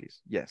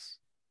activities. Yes.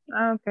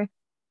 Okay.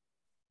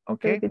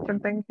 Okay. Teacher,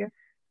 thank you.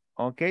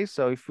 Okay,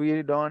 so if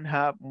we don't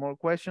have more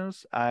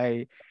questions,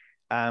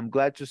 I'm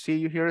glad to see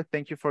you here.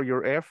 Thank you for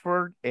your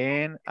effort,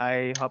 and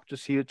I hope to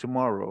see you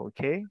tomorrow,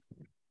 okay?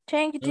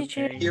 Thank you,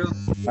 teacher. Thank you.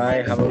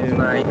 Bye. Have a good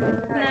night.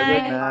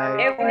 Night,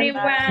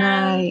 everyone.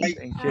 Night.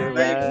 Thank you.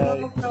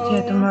 Bye. Bye. See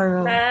you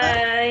tomorrow.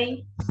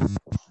 Bye.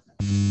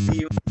 See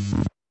you.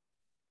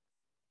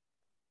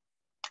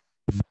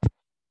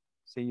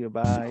 See you.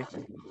 Bye.